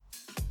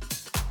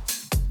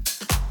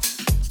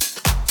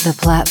The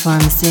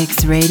Platform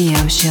 6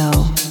 radio show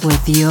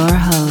with your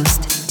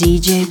host,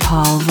 DJ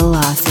Paul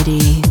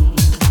Velocity.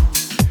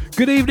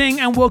 Good evening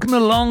and welcome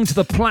along to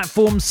the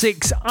Platform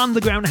 6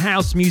 Underground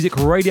House Music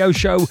Radio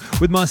Show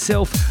with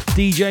myself,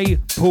 DJ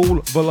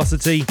Paul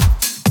Velocity.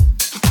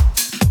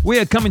 We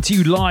are coming to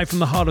you live from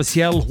the heart of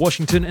Seattle,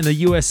 Washington in the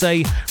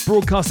USA,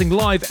 broadcasting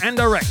live and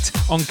direct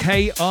on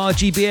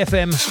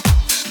KRGB-FM.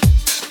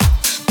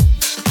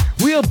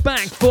 We are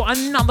back for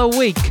another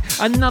week,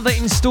 another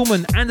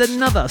installment and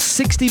another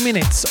 60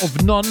 minutes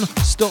of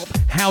non-stop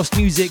house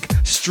music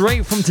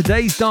straight from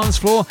today's dance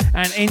floor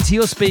and into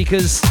your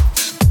speakers.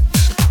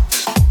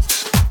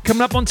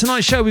 Coming up on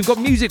tonight's show, we've got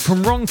music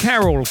from Ron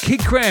Carroll,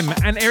 Kid Krem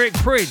and Eric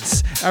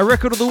Prydz. Our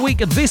record of the week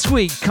this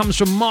week comes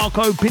from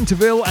Marco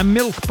Pinterville and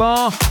Milk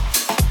Bar.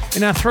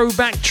 In our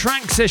throwback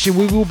track session,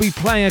 we will be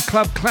playing a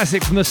club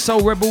classic from the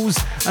Soul Rebels,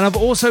 and I've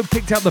also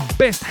picked out the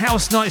best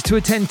house nights to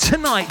attend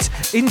tonight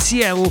in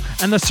Seattle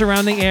and the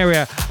surrounding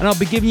area, and I'll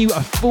be giving you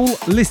a full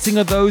listing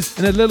of those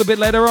in a little bit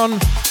later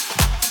on.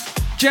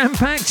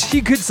 Jam-packed,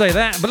 you could say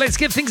that, but let's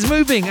get things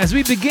moving as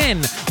we begin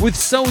with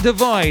Soul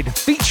Divide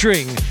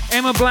featuring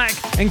Emma Black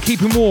and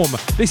Keep 'Em Warm.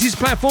 This is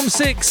Platform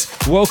 6.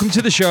 Welcome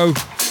to the show.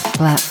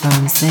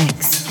 Platform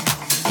 6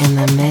 in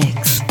the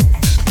mix.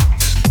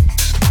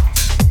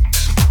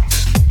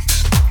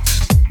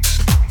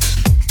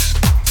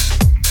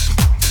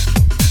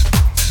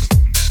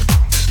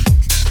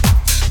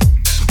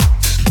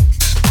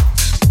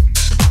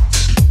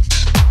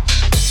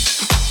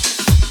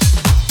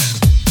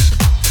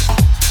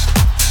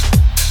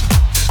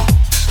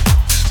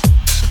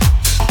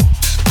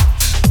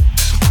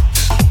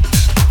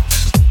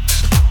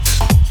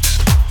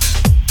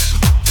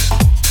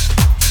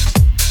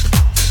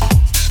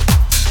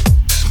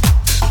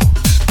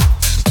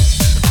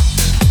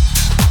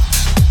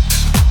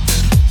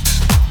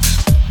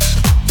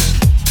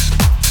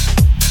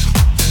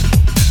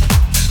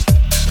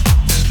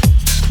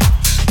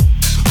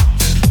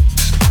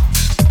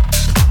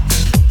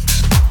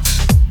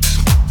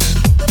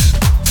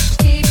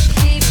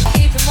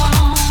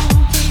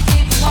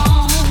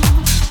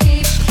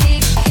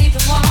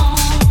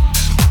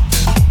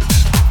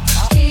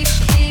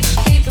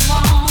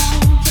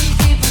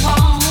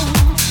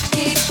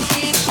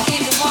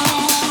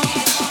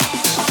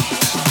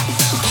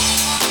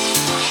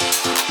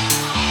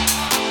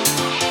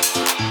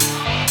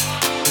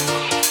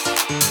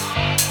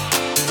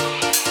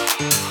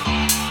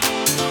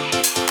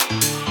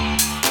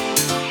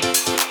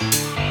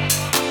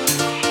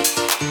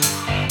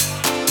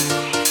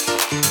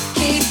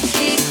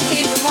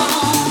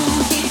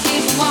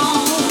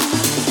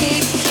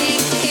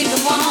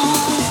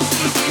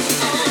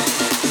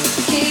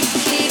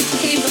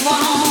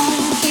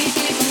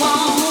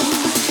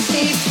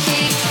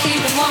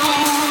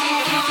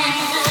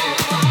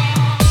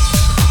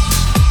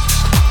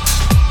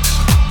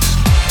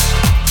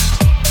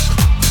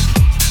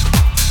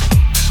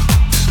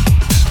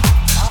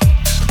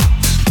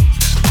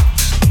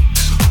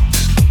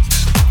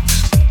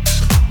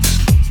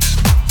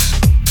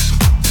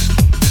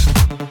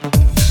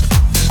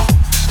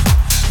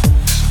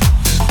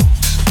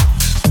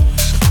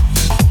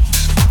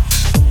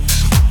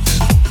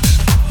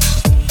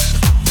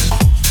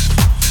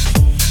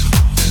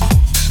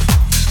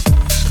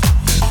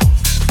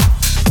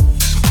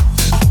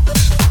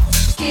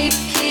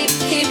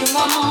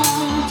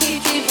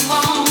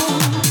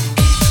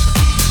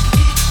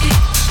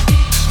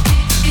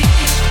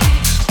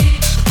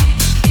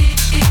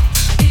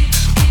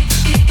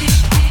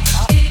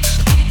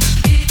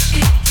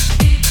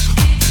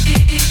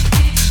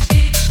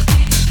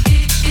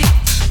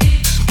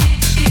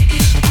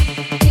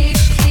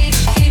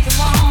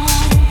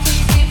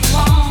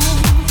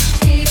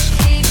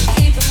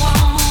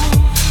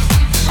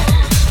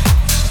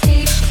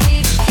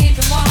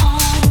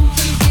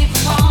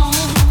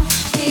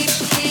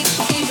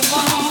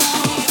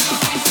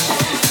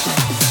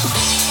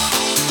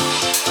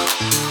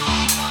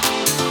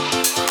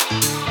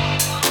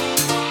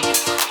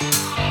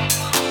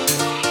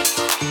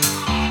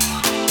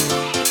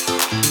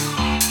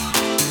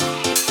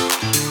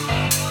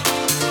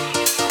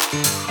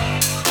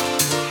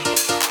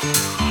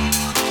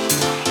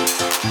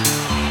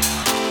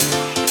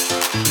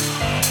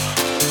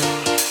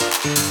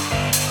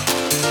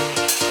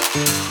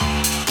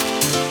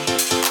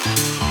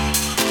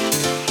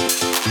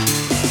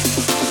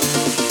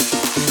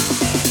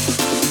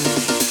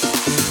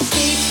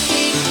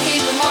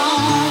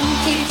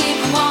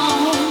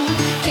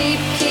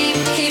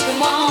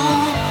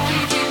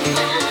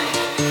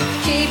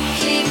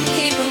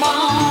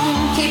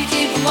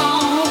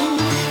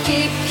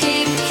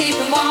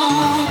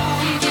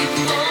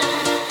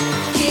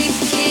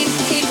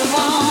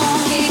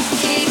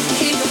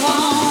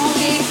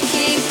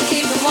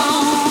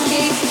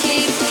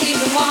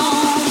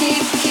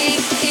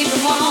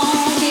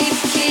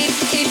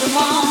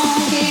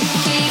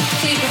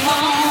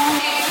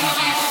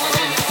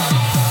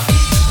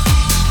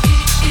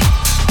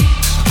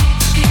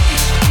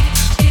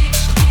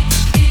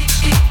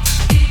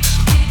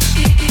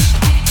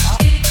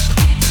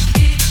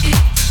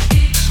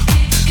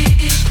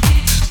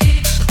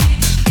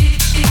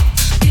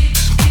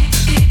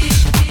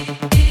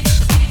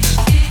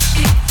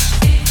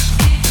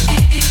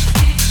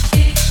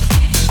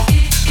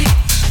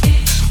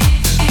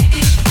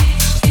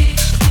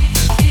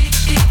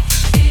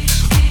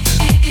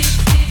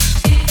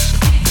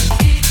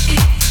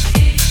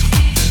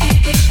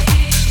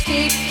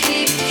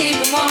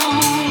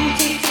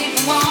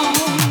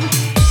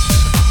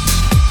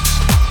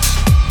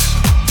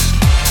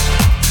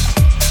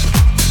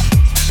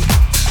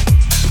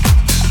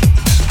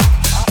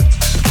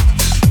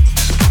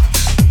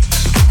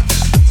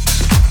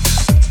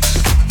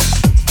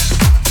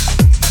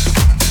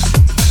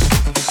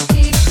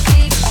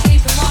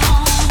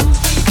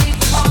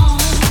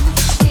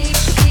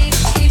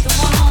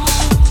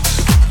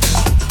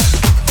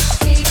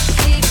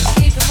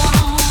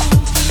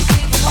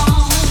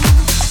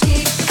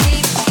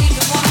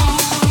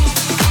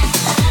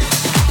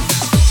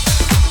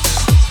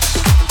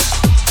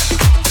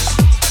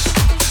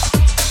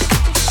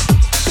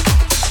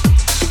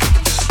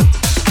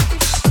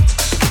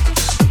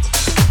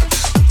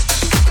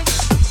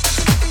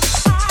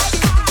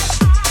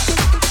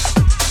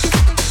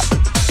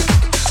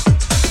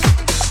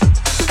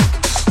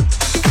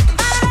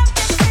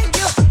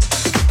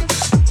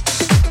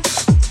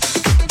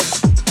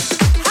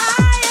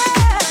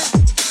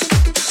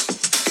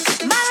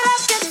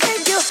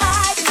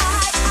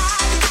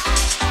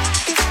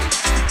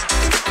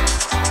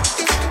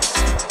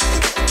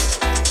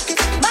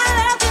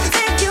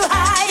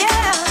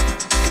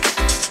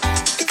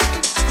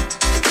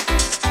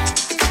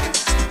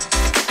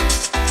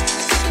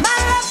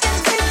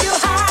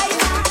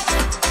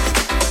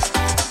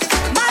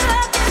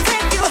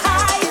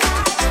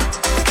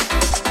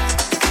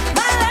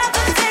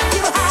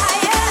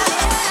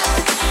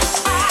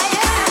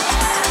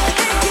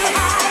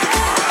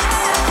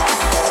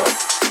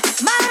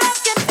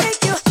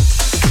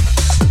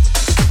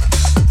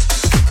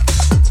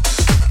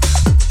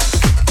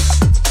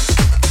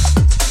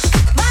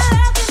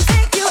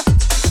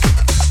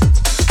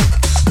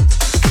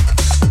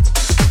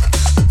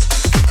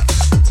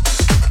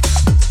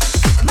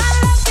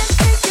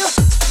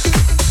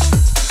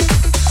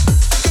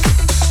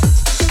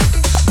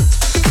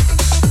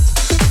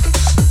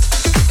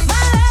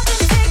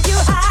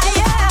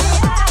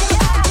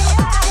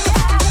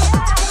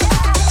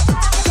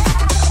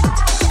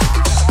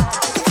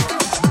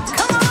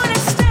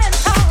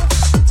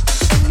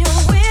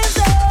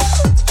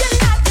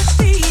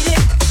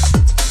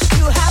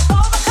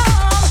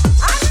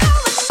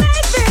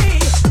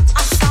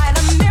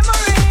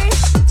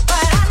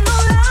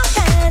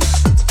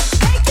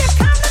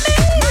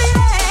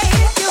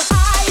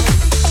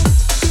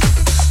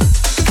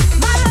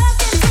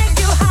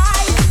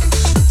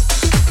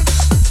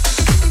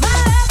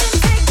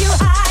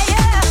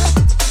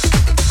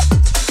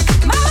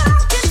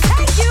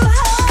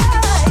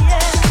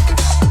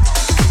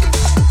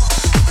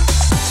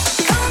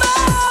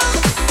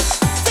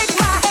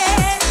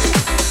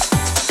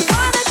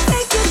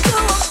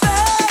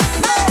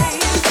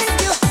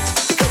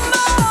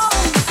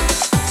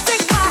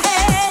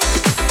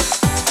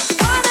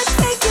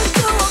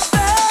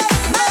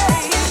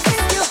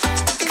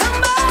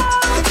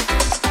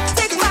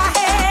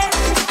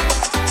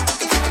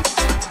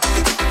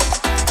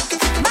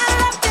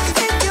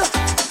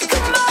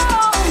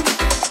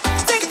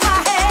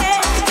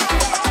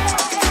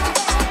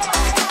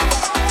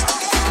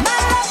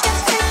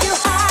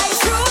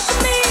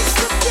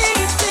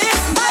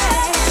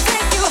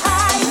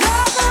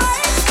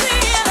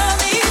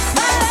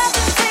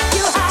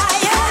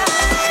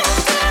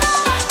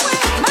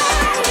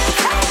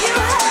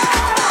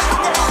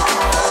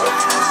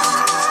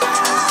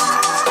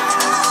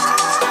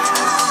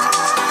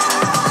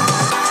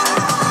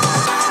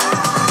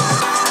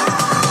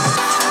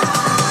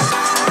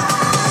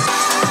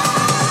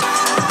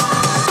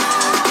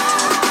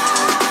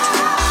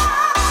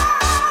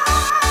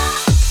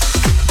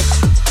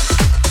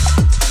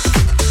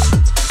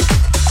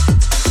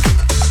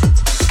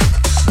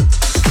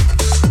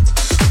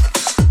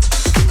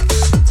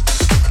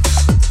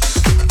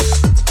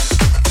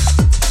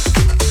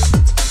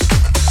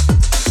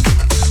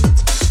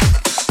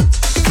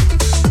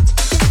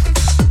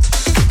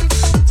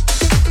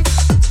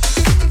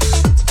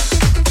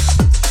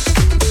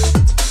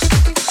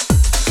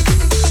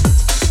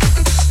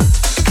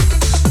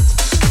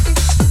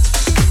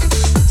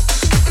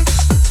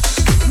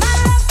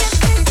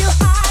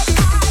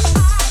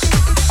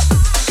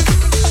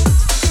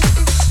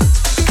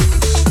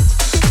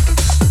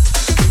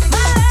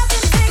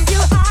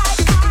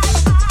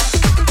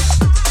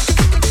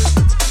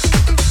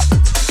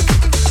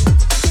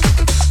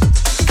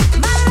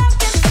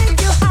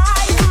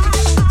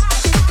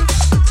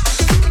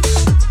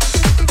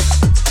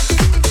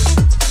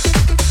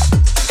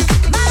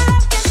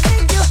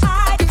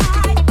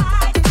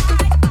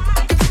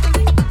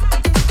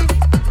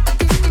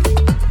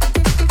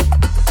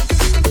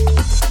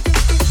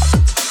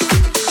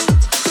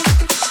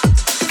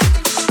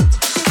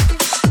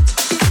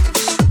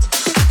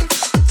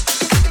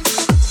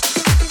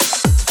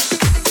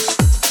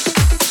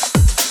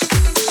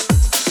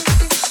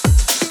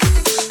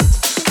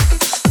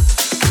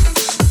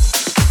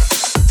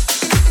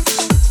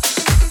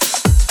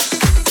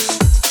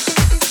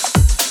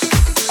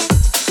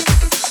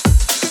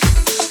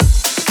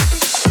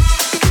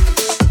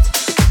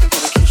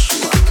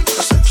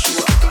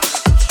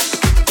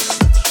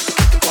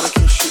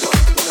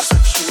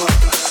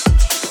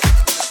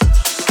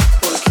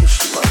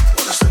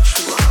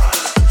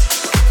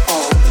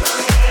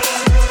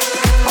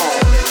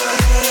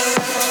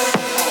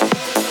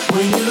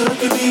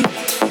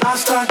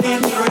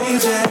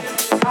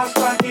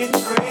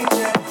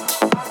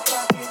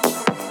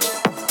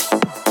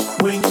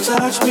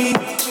 touch me,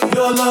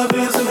 your love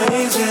is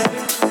amazing.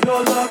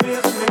 Your love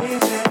is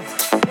amazing.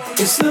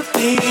 It's the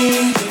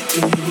things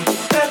you do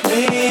that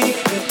make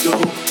me go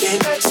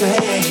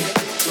insane.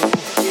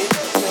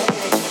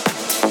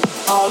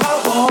 All I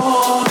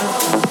wanna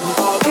do,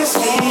 all is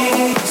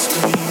hear you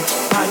scream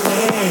my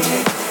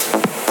name.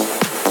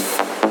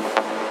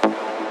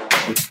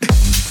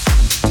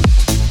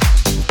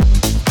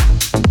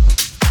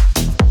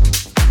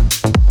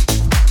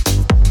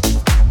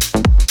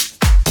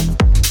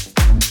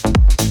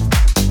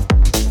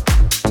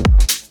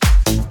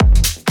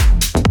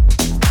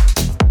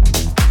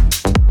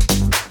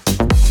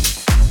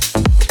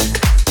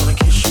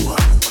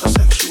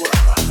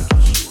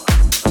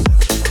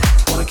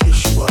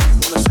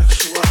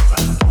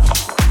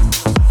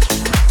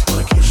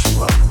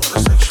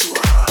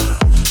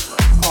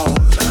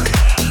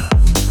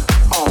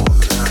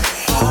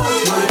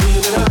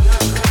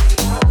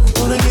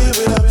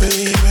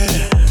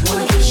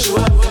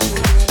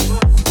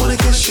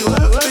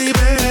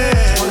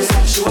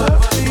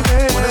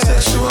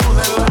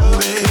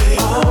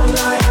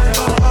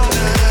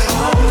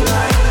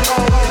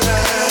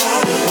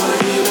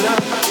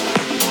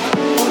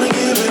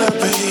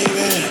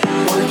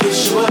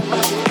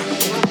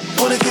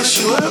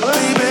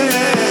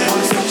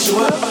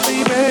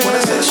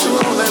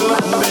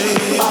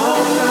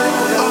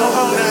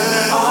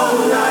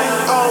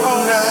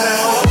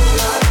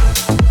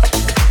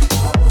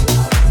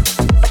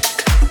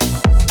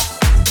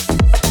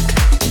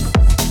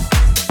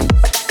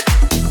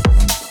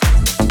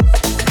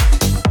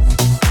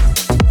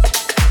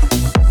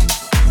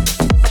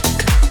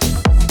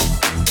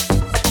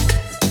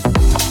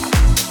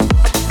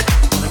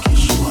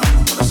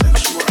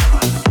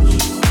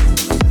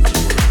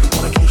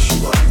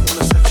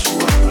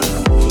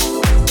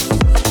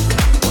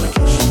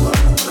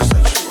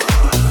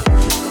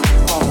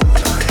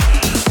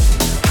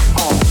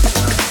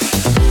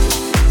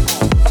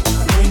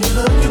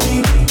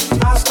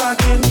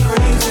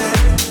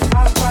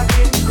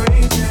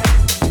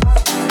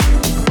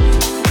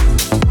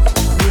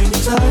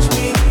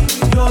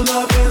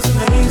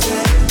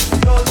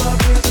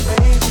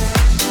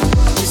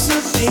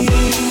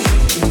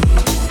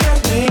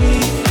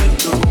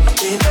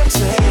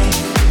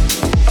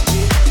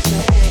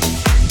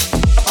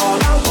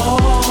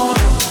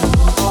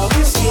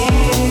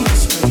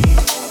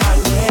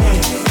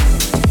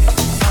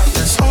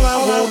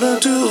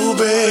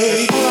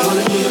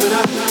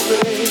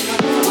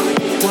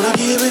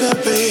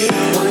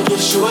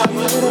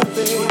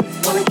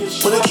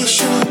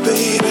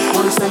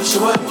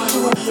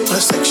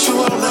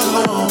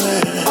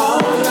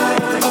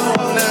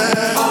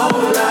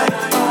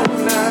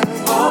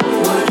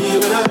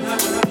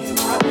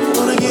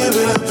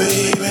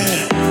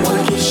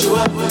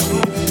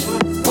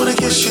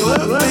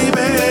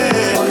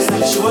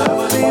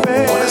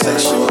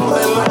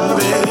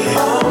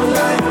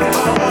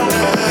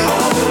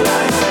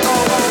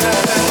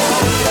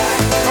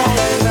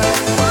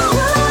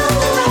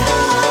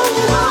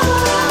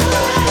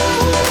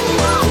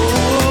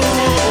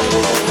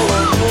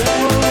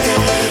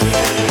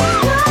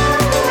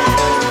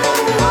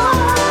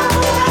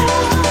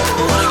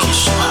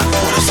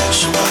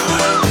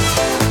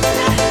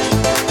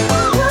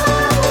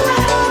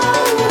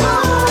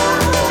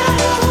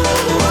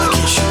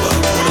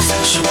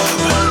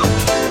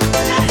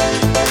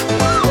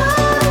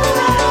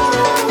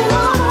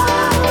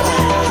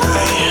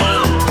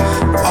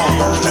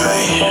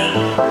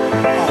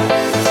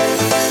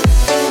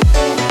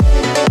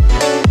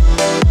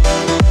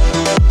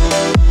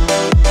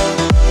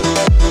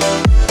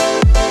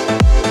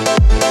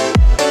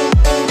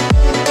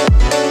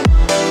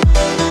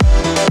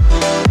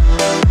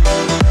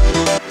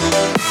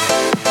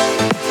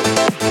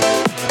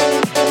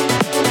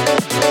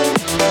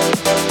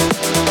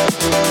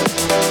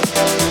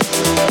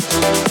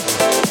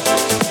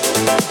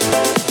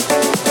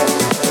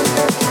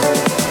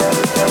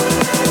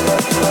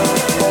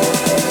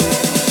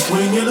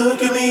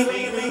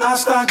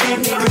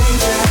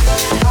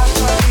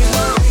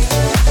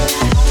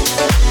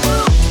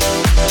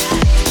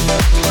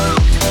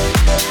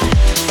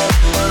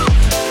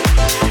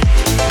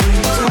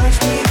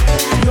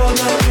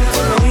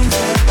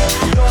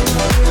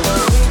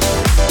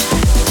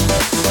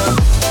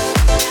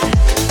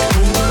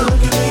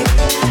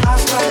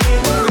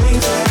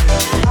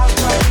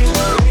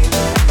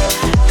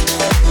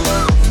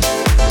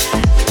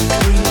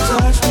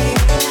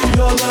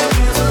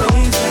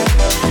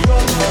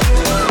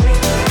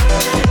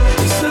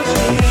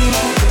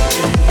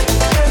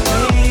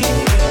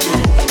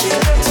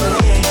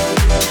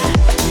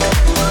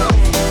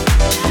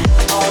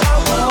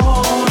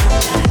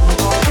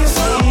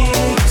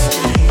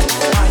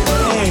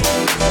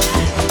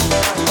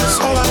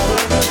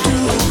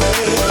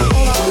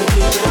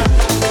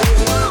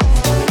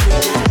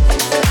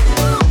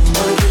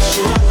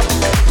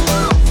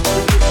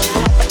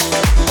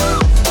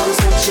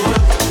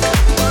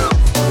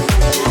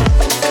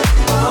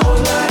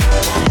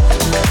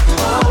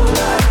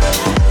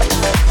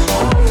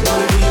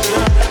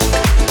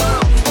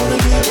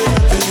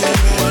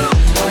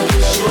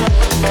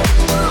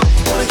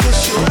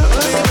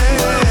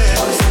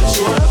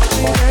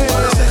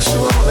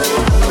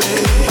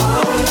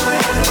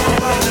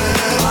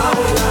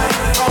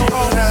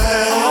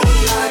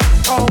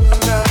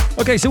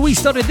 Okay, so we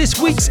started this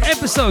week's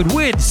episode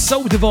with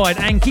Soul Divide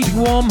and Keeping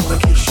Warm.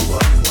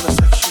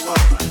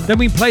 Then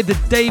we played the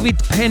David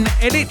Penn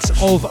edit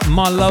of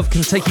My Love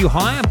Can Take You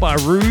Higher by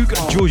Rug,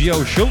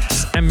 Giorgio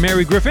Schultz and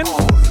Mary Griffin.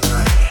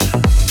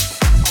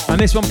 And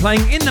this one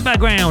playing in the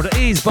background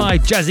is by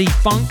Jazzy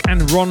Funk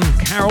and Ron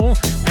Carroll,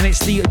 and it's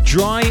the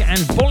Dry and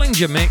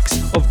Bollinger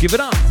mix of Give It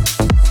Up.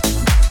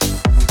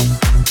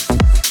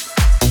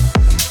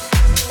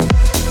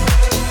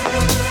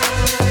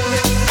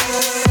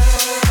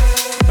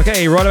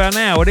 Okay, right about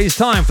now, it is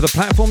time for the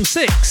Platform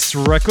 6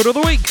 Record of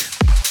the Week.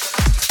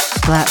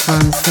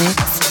 Platform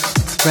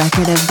 6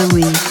 Record of the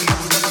Week.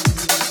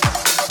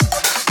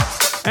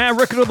 Our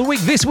Record of the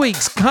Week this week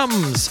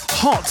comes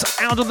hot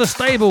out of the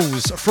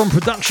stables from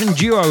production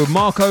duo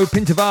Marco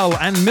Pintaval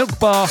and Milk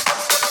Bar.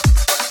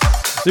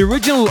 The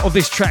original of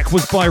this track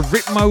was by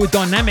Ritmo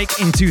Dynamic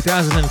in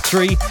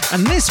 2003,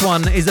 and this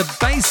one is a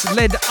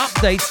bass-led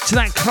update to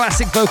that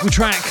classic vocal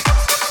track.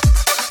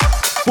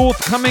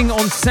 Forthcoming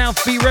on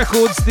Southbeat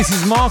Records, this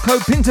is Marco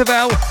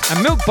Pintaval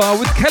and Milk Bar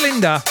with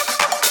Kalinda.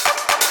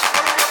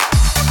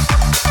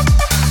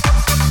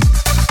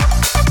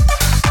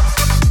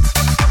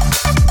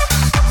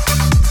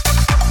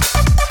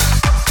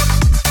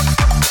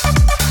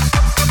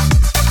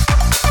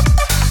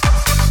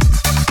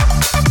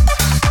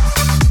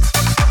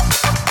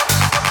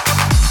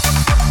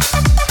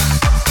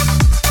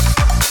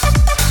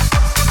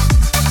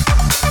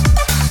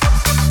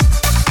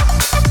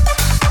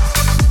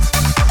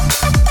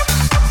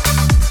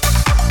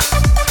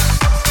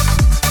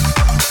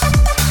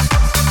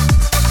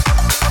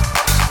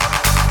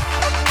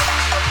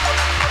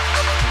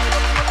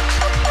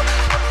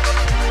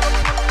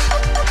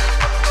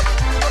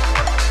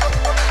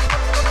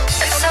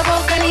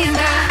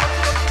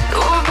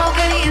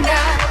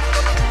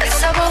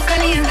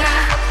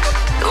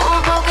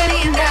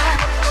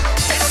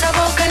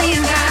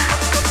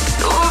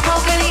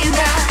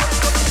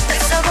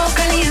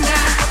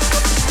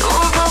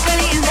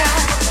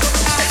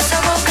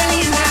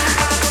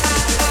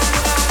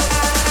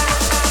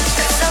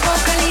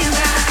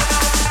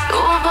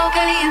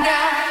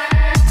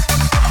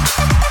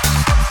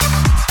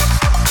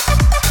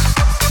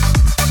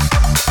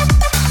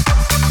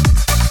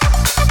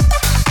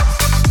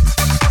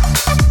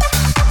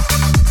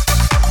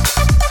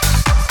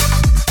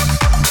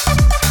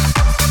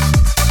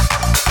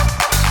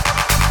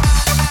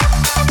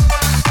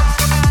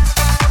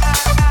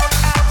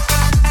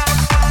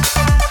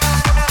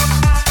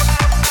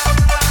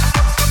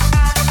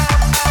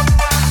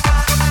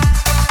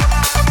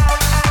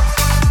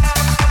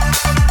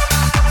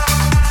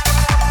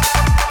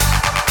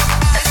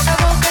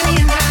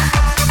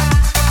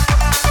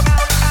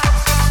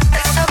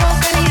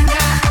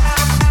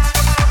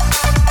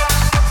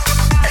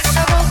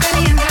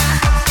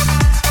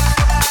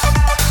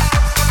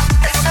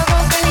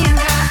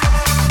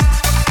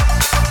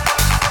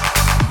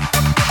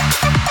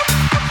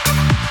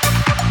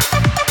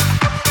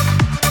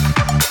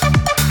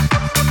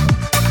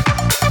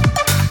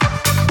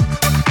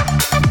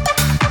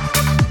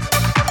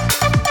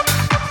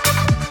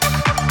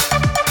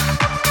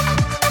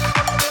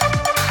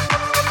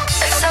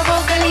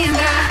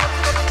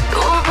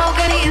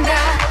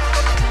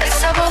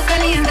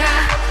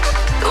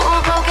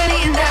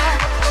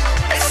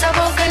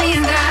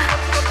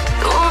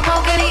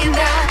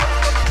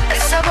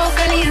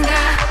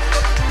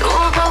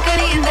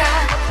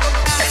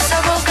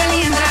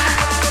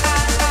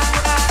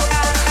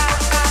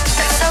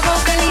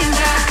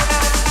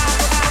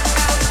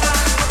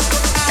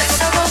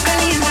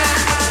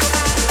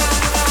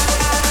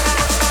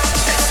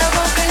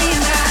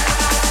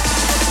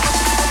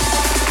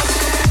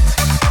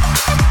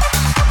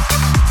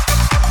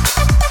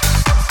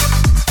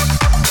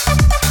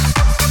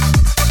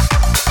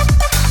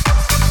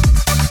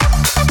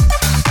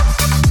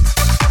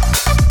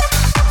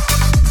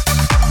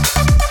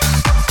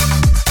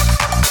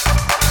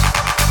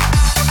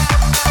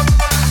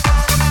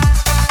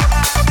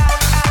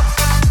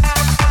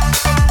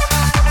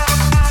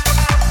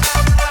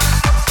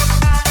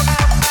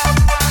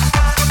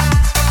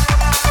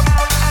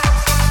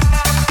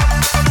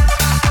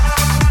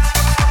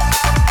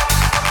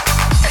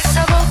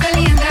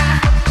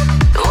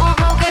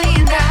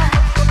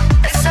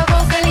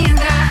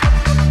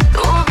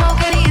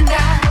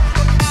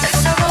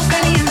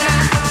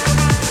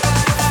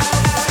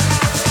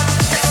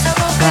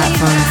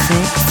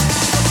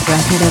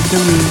 Record of the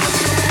Week.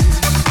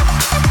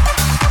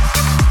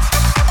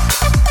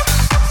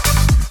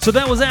 So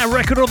that was our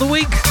Record of the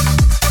Week.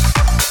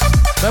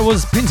 That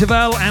was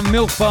Pintaval and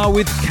Milk Bar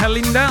with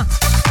Kalinda,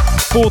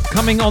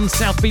 forthcoming on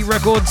Southbeat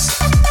Records.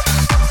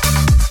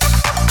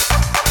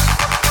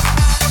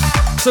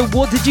 So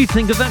what did you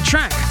think of that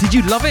track? Did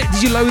you love it?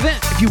 Did you loathe it?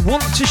 If you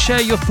want to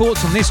share your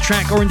thoughts on this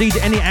track or indeed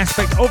any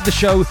aspect of the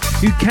show,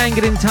 you can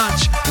get in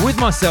touch with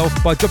myself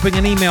by dropping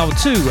an email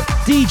to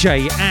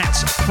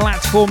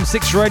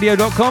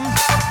dj@platform6radio.com,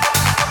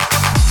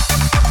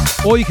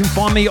 or you can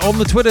find me on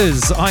the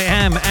Twitters. I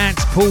am at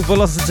Paul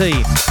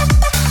Velocity.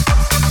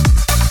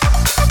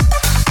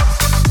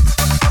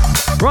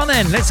 Right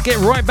then, let's get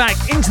right back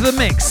into the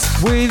mix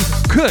with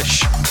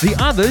Kush, The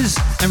Others,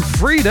 and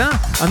Frida,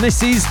 and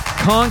this is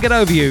Can't Get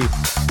Over You.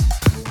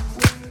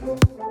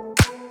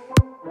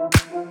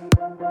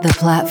 The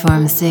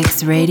Platform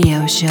 6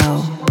 radio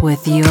show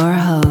with your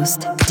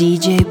host,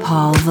 DJ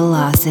Paul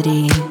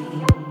Velocity.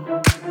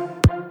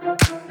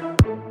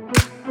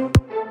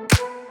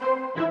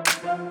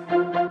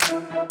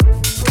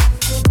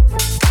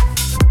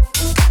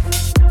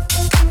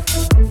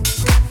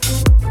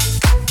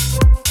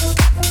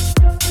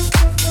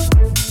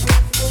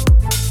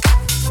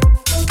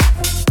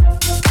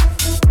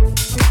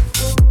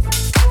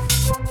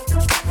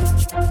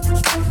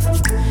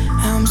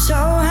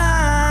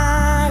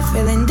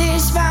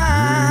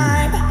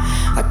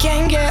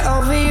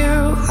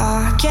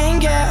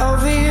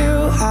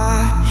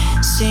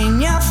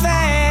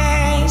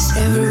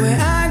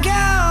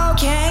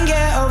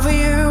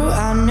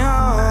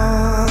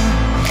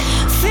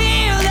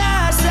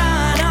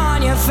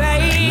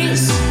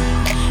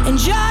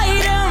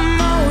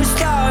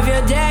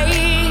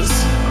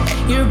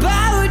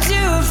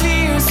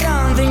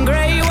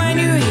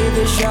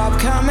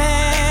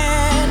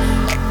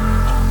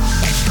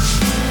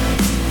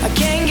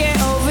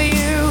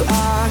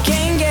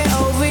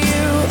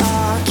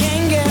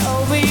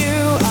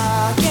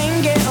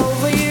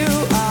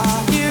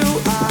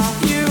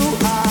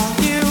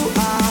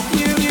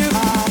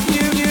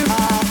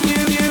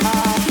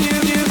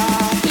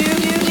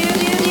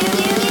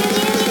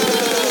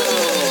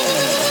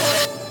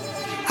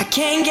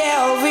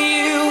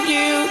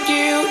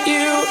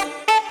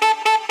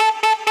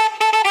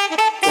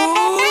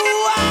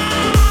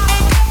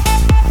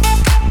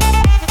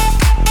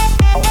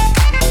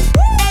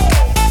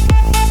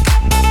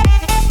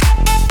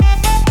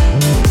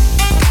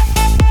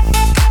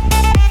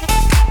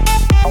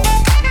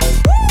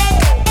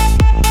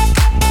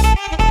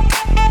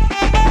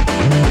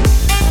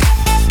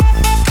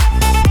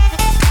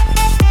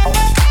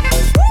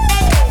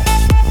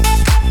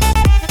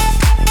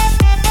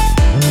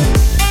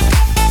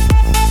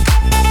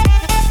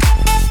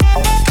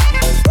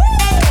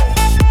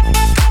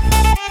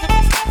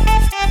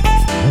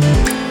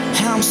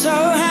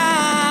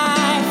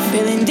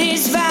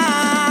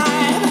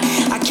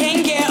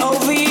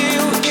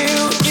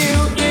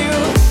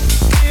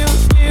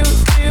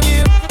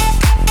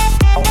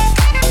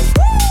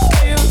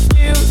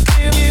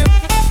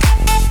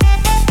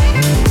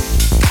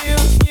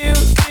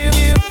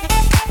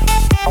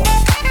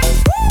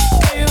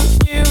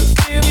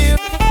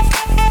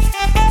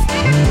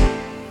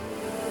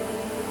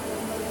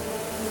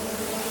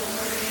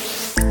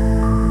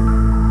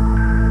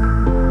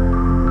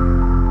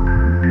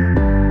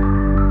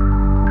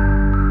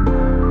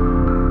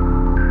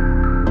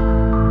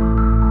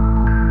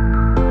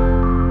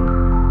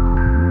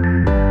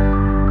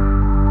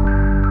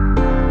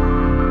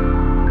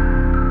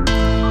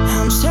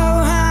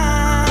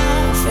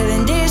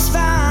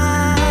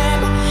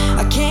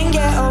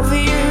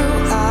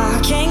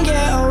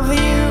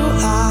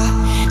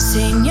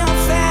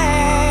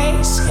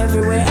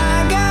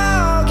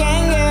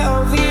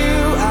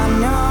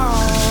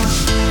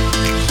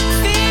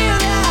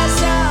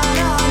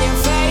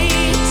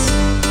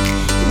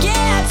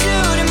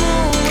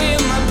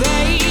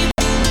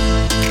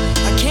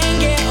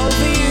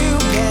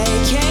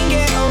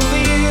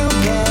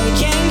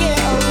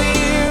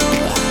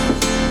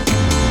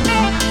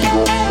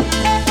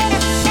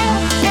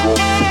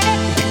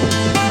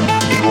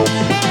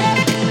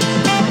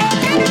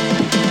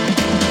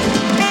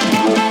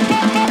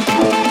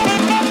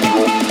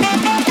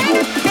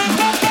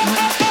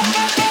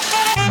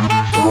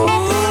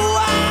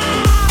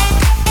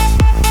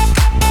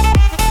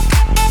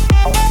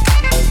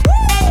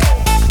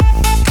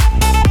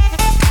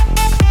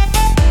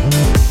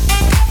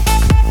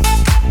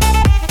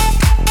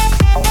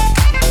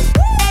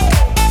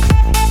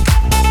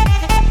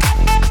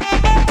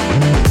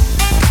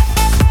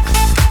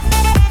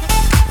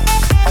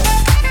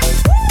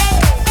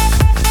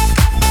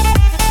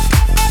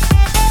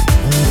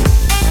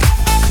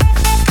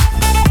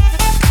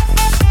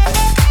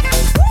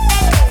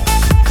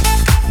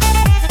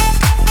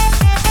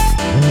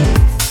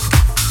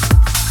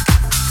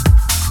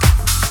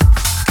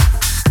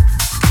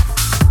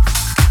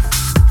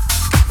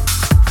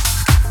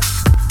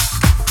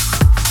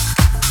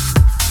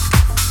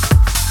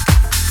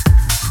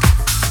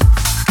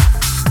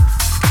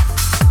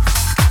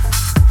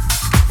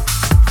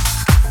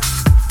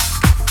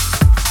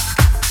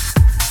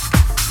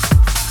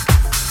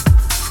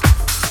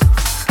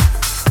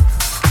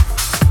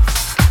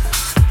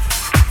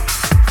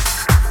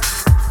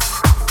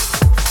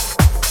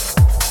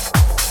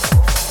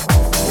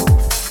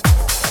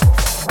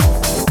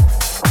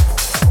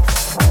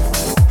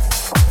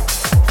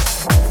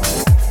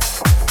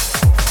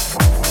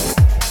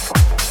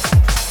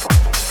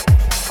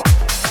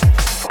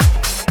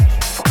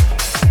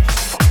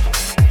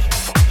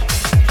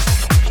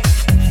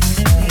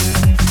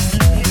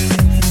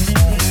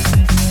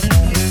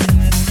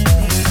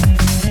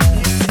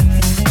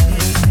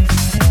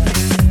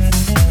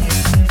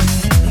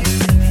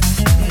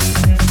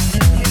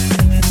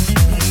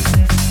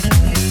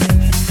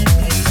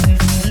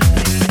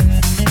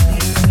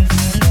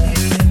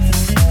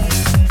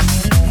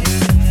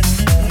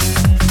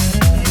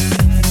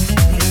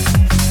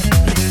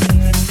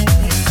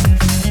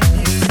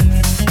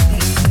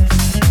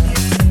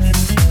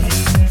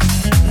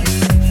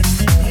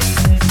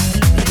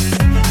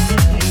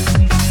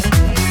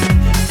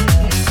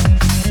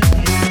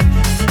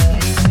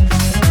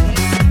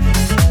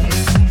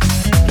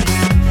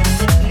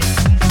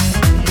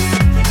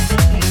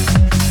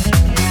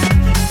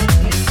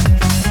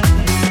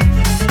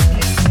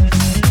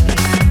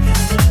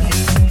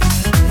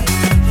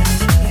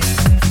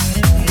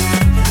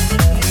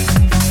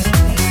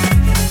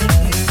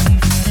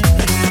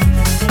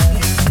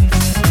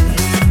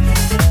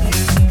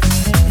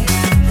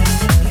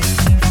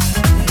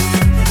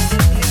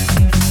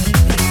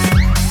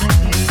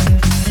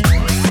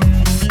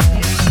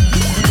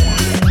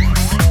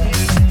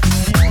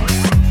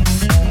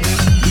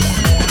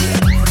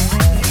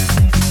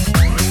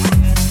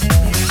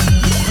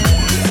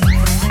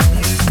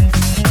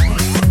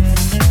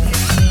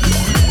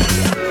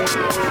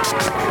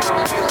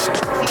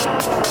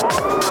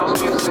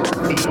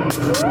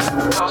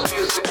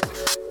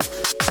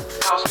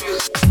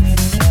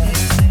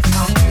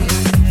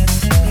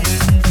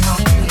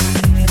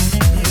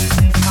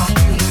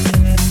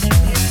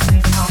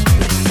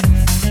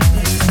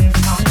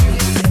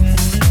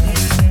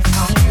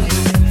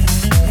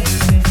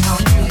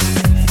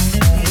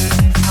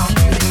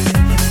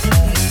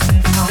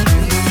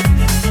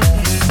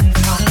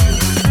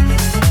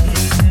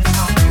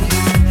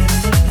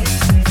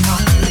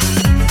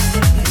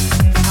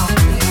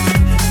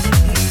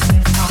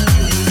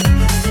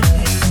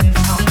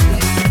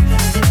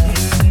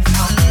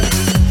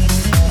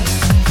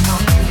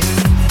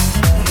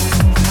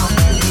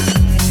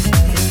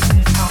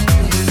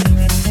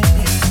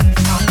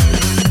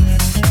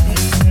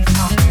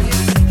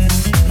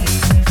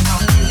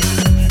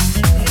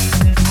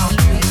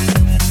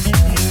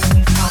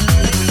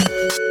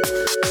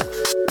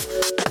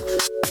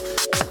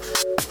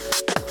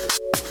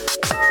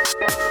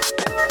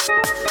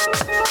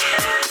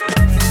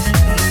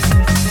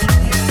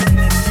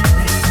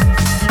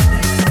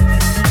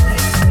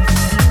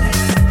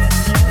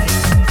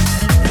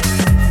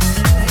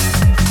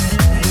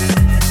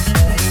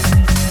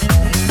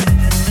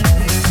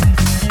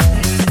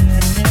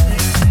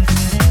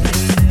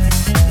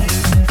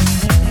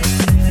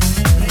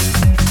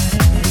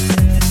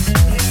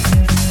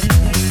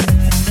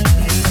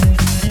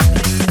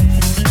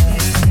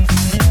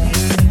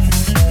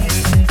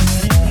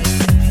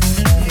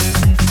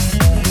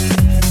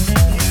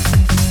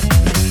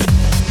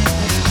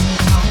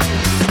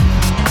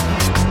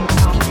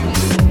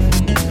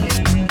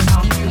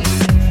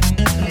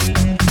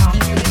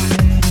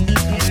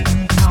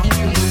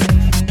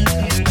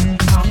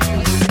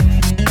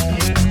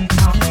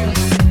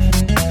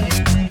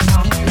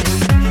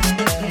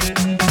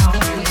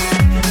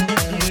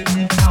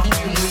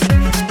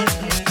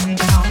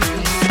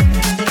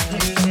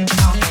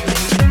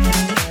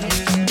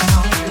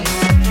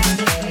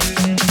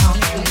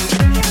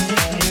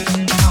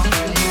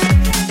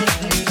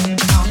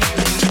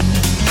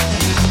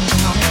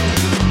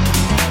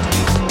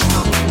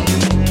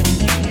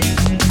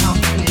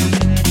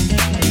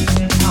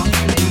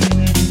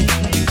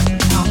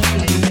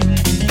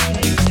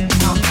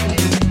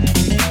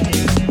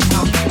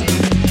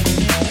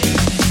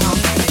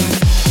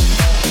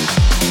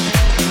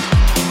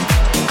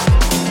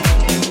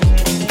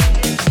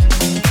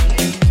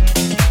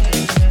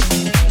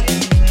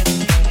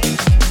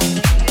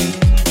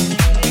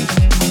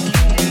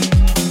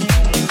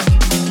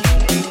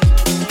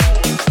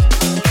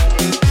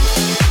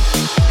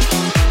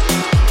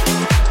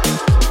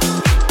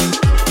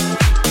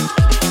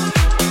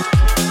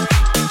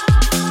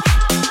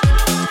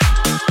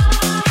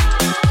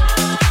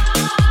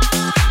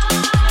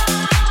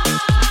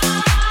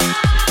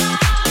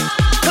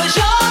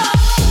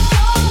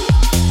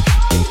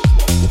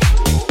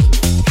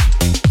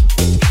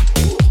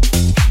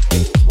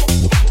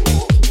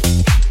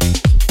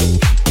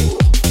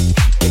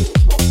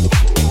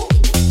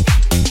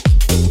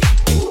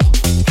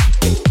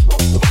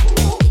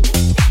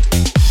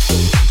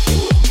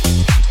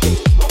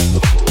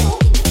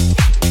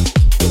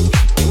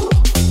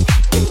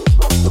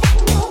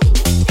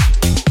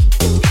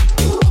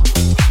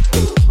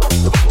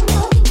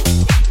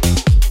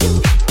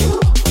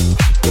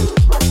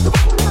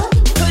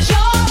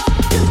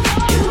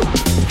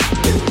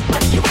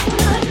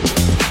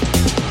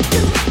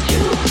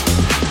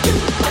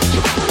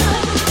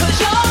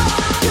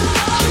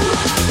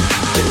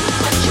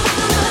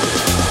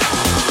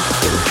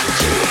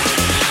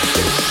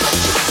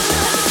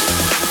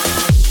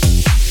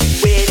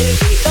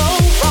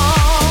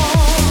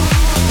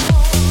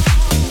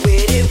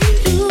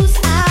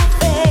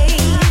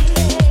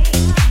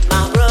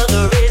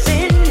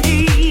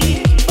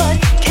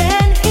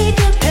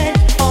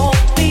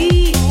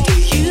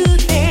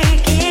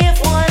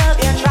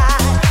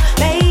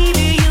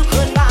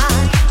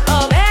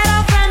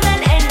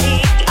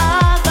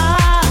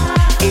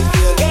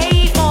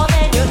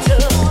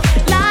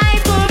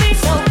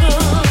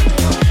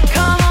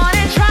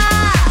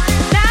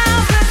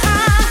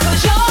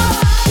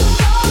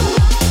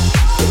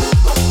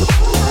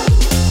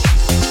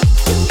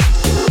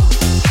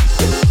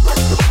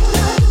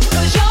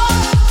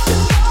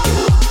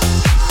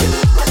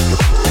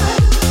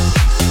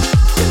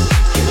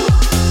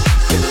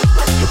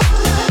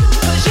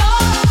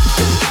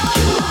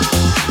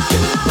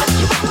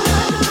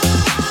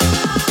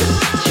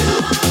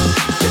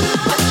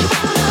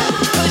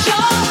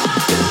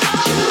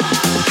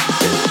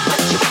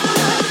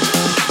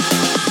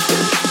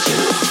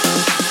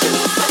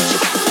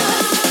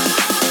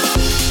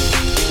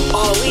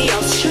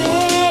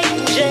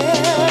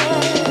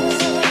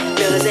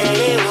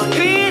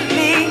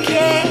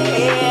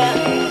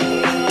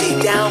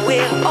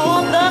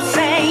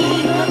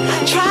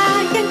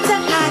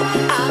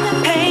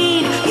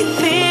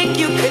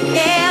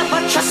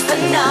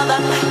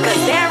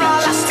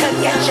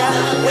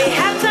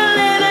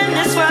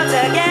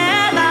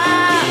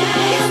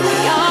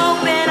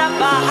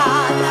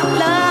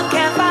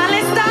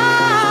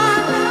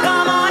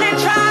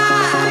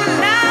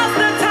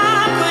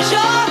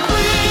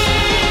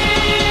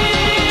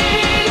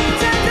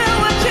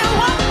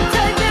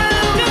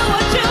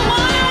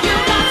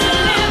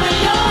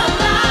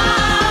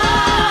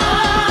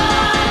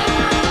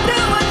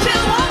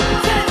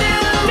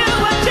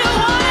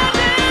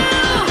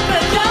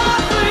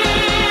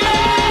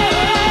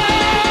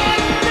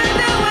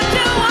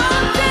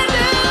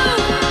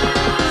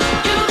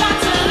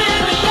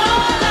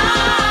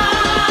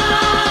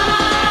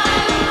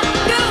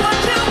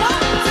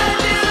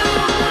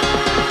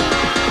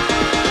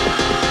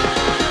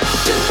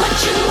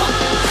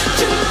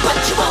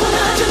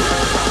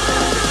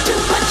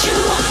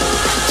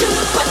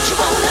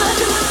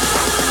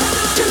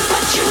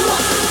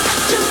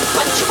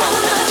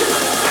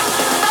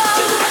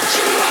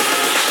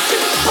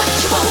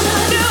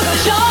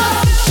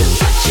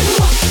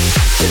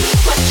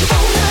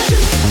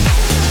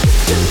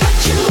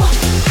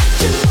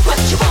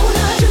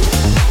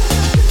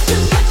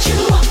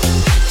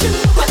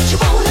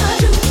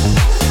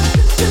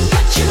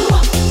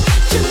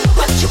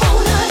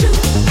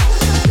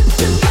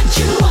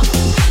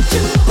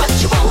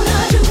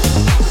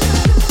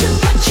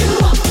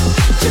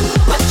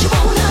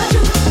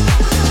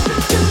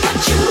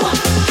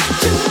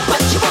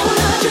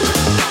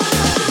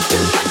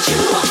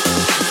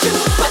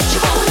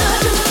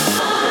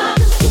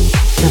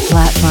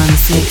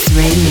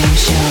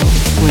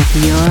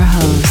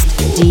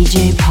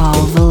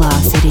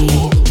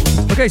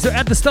 Okay, so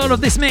at the start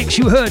of this mix,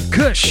 you heard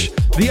Kush,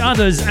 The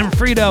Others, and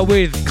Frida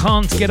with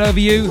Can't Get Over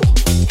You.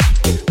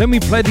 Then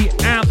we played the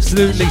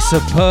absolutely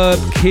superb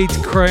Kid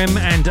Creme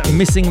and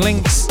Missing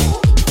Links.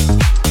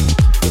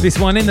 This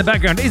one in the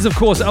background is, of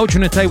course,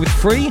 Ultra Nate with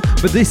Free,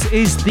 but this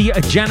is the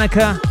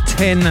Janica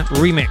 10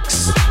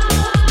 remix.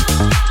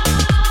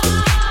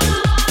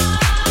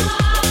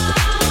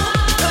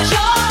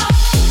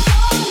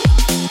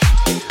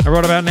 And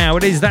right about now,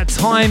 it is that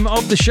time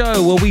of the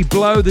show where we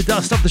blow the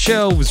dust off the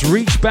shelves,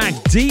 reach back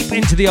deep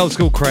into the old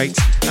school crates,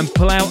 and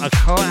pull out a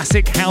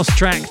classic house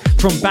track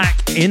from back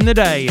in the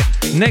day.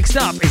 Next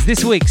up is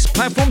this week's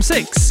Platform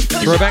 6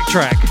 throwback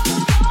track.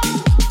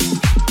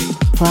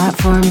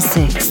 Platform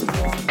 6,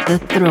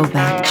 the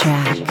throwback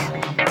track.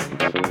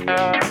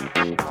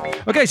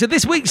 Okay, so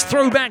this week's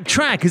throwback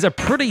track is a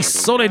pretty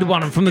solid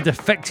one from the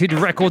Defected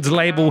Records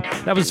label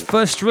that was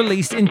first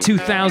released in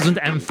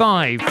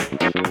 2005.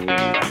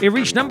 It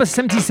reached number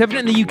 77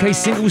 in the UK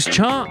singles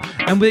chart,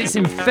 and with its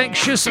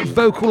infectious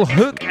vocal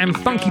hook and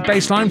funky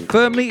bassline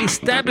firmly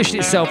established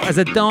itself as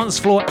a dance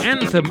floor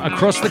anthem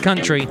across the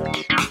country.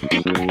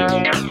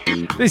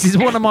 This is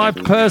one of my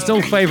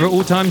personal favourite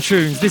all-time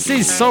tunes. This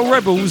is Soul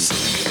Rebels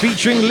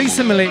featuring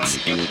Lisa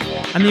Millett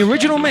and the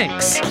original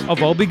mix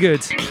of I'll Be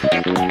Good.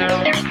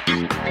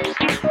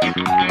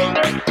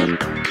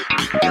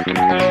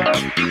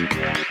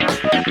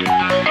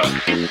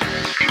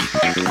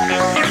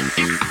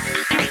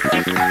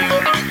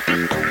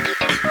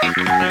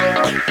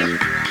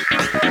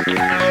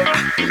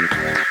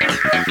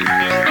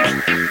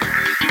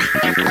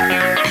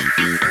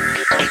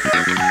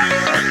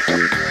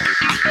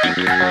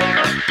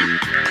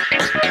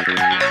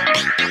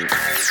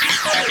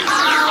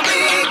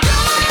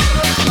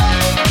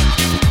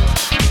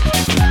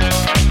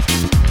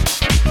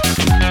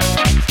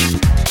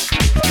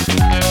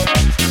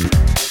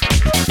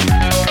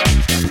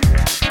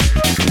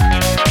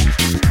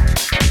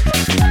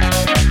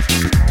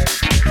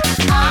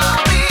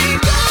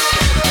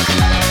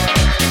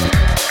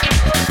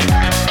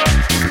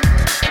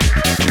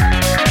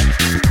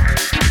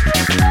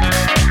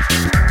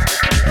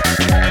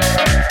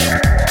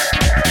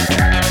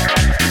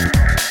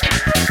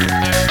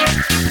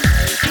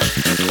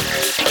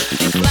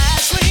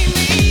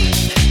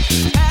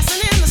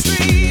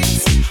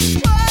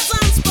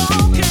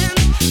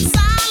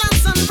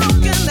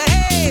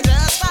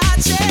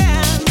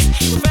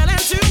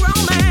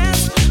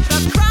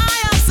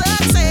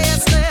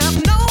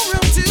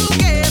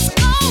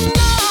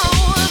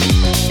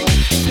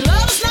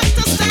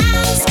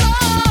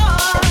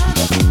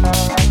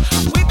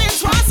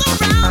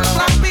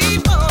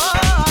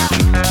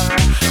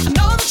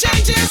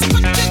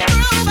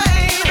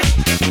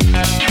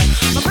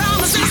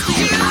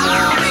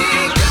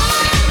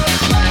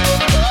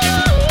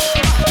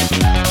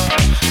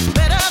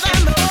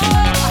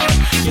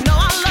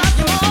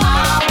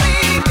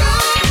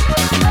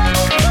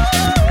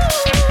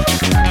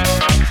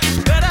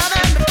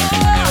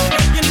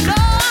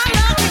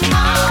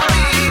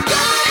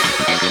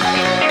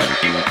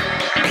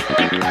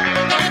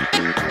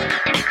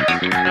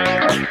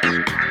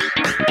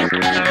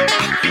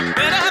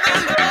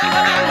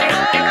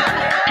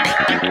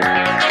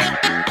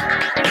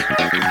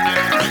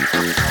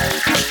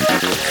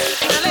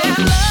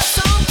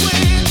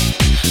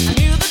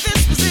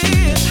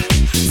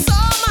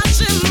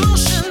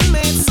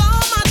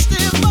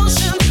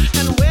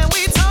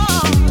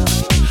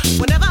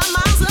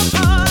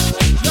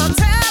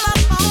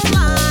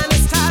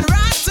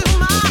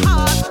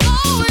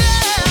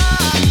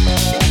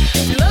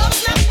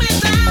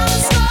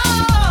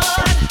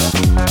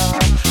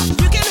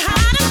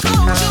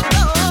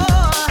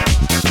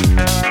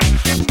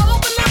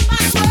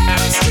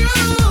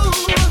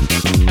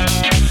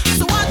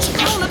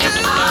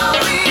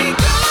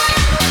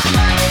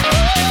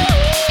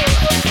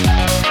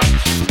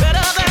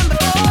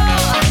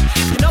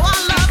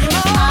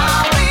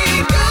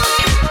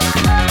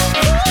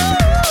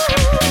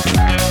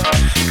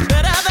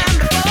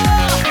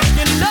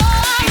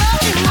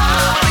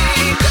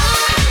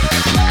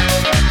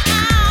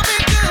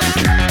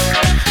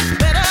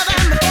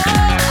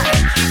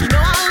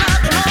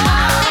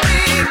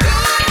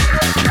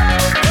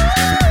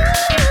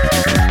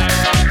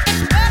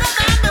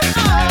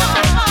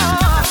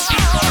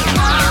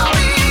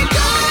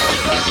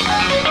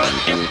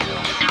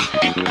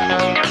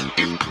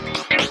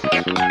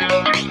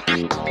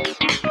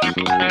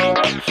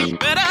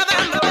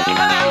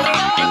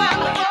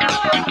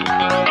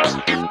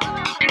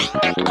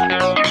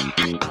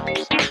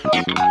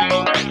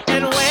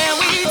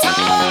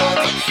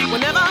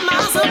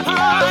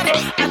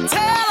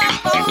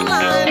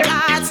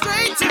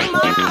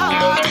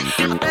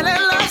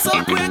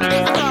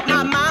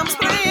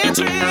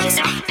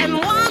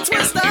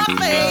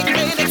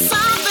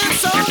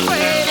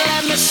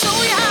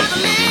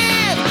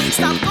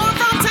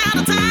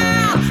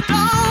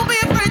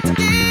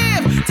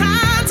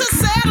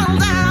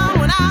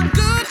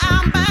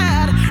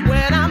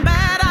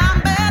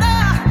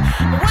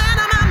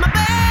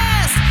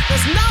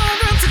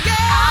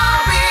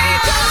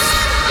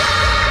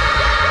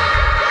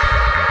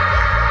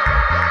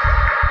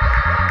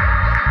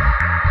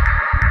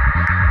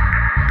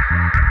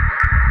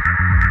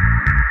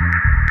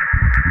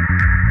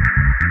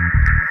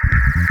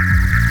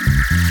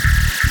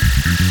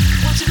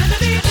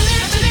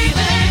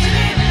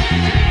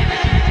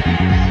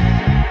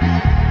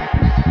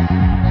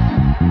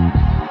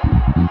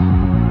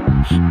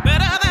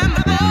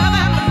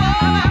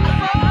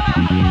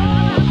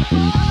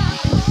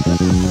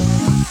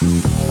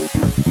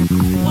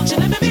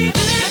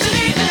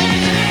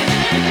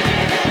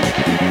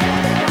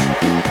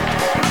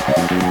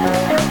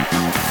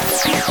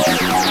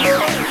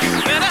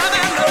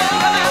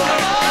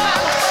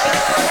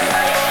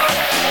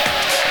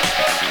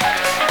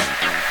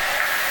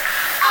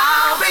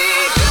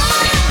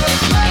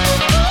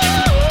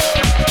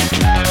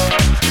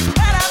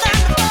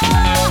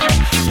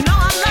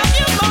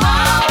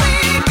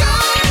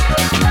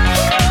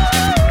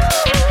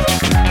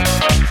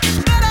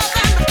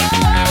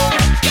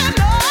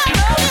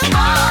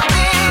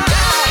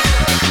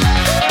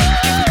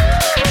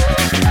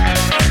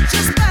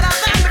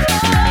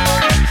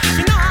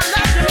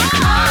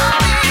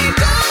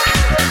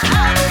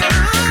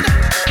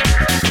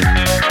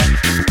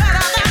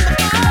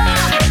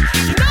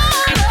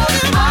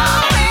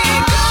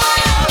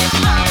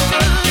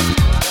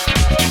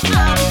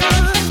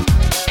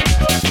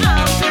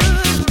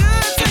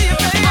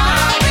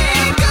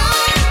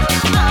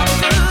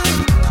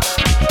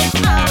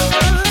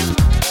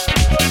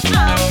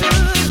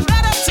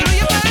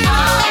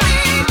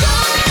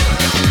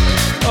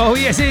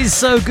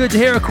 So good to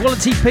hear a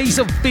quality piece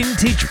of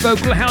vintage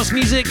vocal house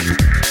music.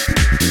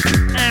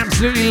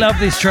 Absolutely love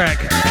this track.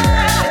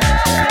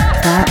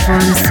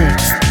 Platform 6,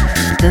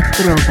 the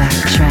throwback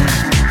track.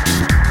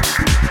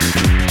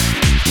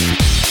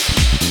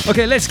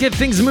 Okay, let's get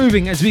things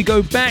moving as we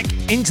go back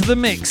into the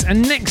mix.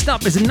 And next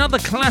up is another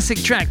classic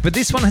track, but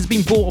this one has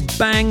been brought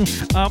bang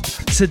up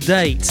to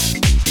date.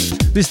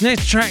 This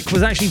next track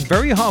was actually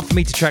very hard for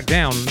me to track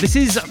down. This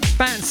is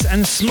Fats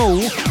and Small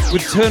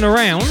with Turn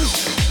Around.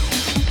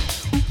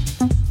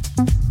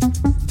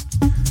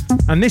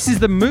 And this is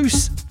the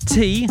Moose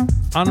T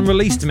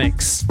unreleased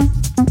mix.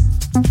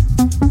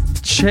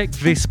 Check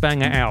this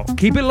banger out.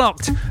 Keep it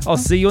locked. I'll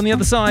see you on the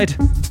other side.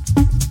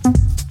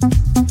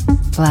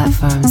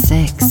 Platform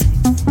 6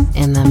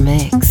 in the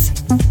mix.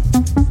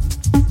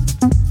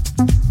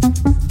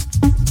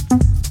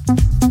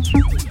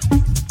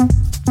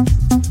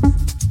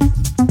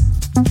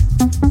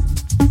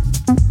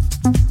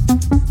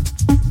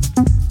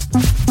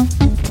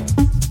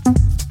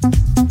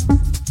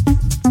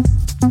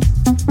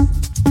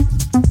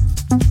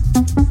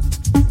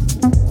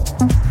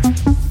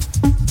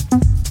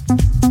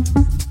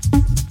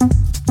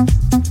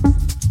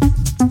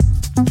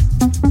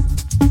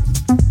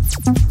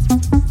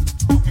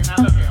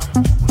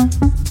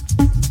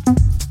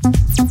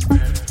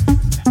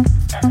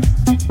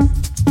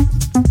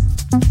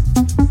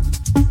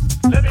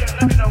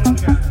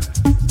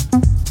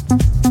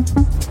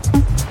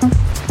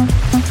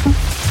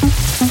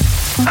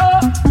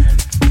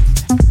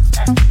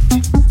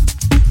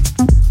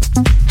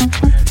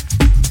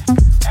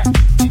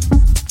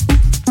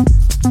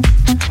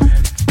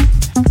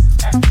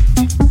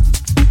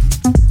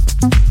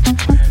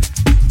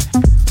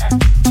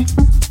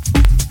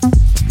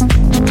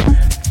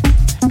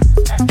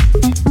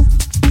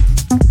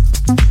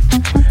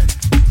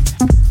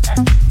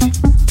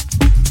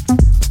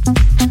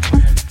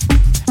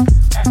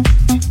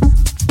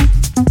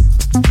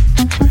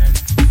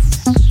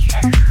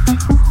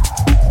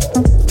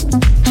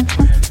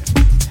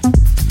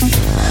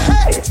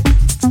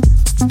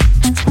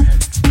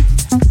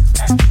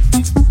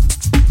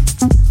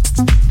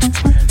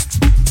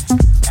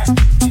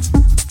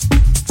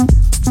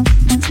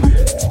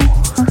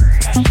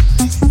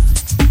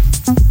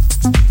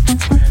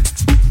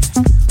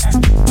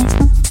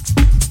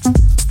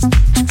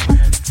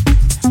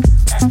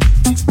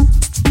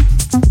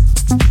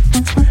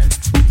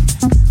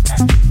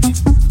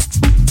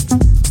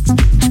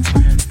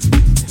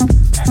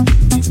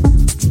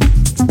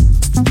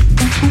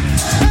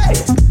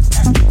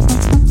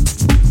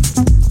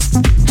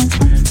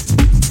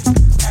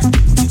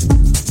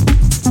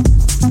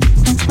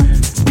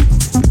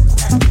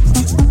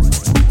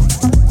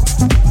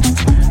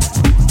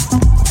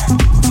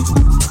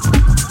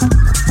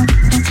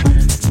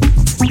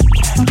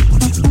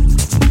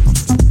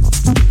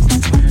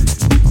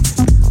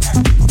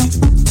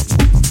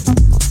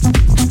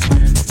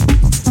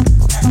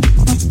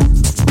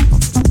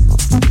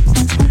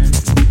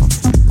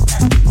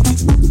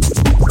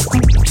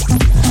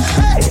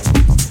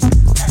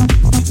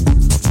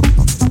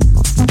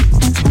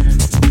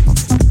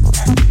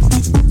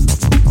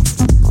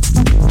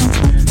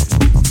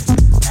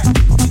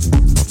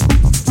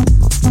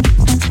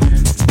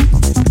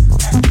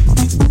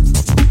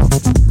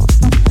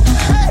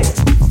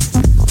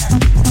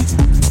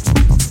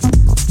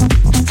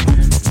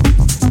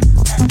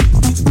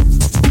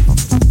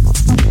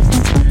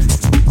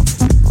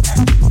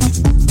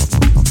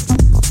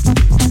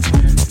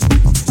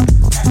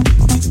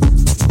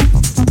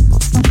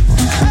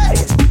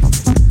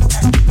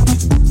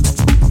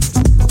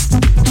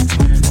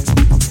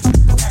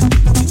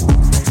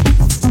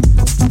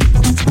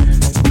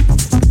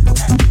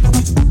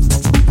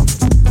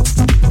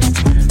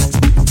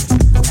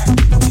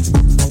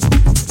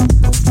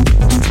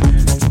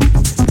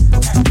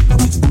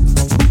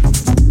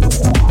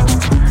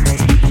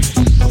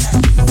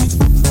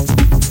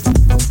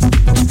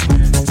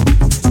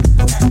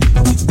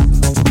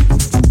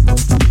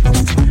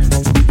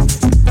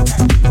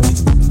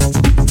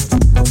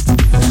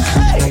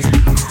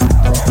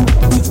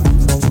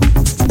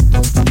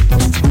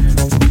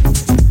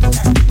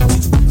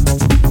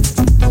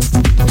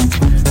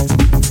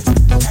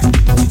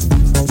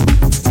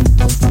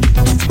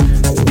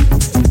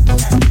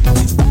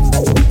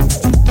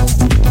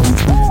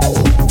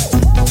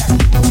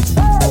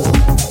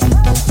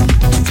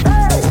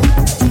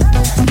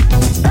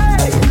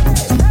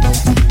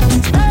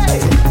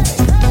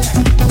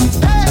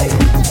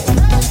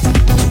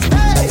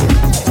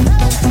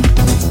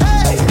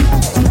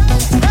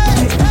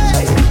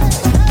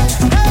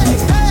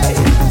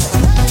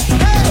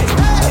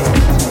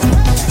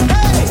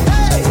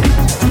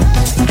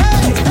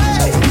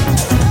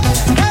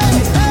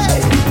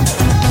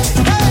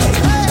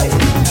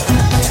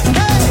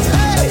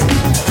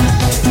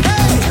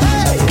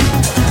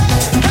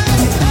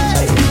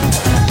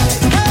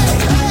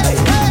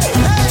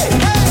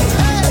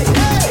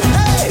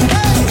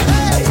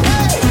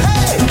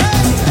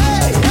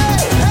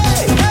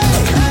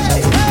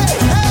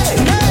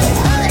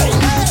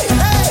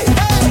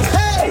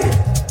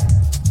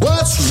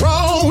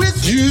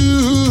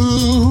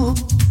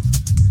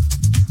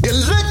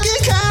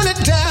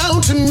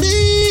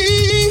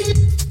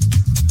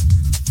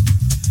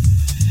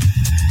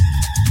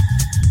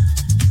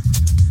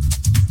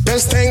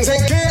 'cause things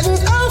ain't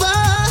getting over.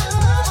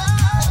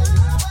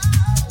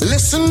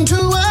 Listen to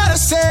what I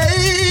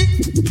say.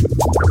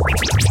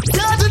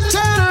 Got to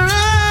turn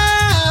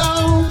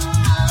around.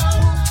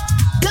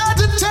 Got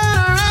to turn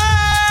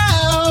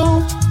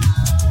around.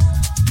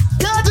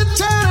 Got to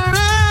turn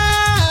around.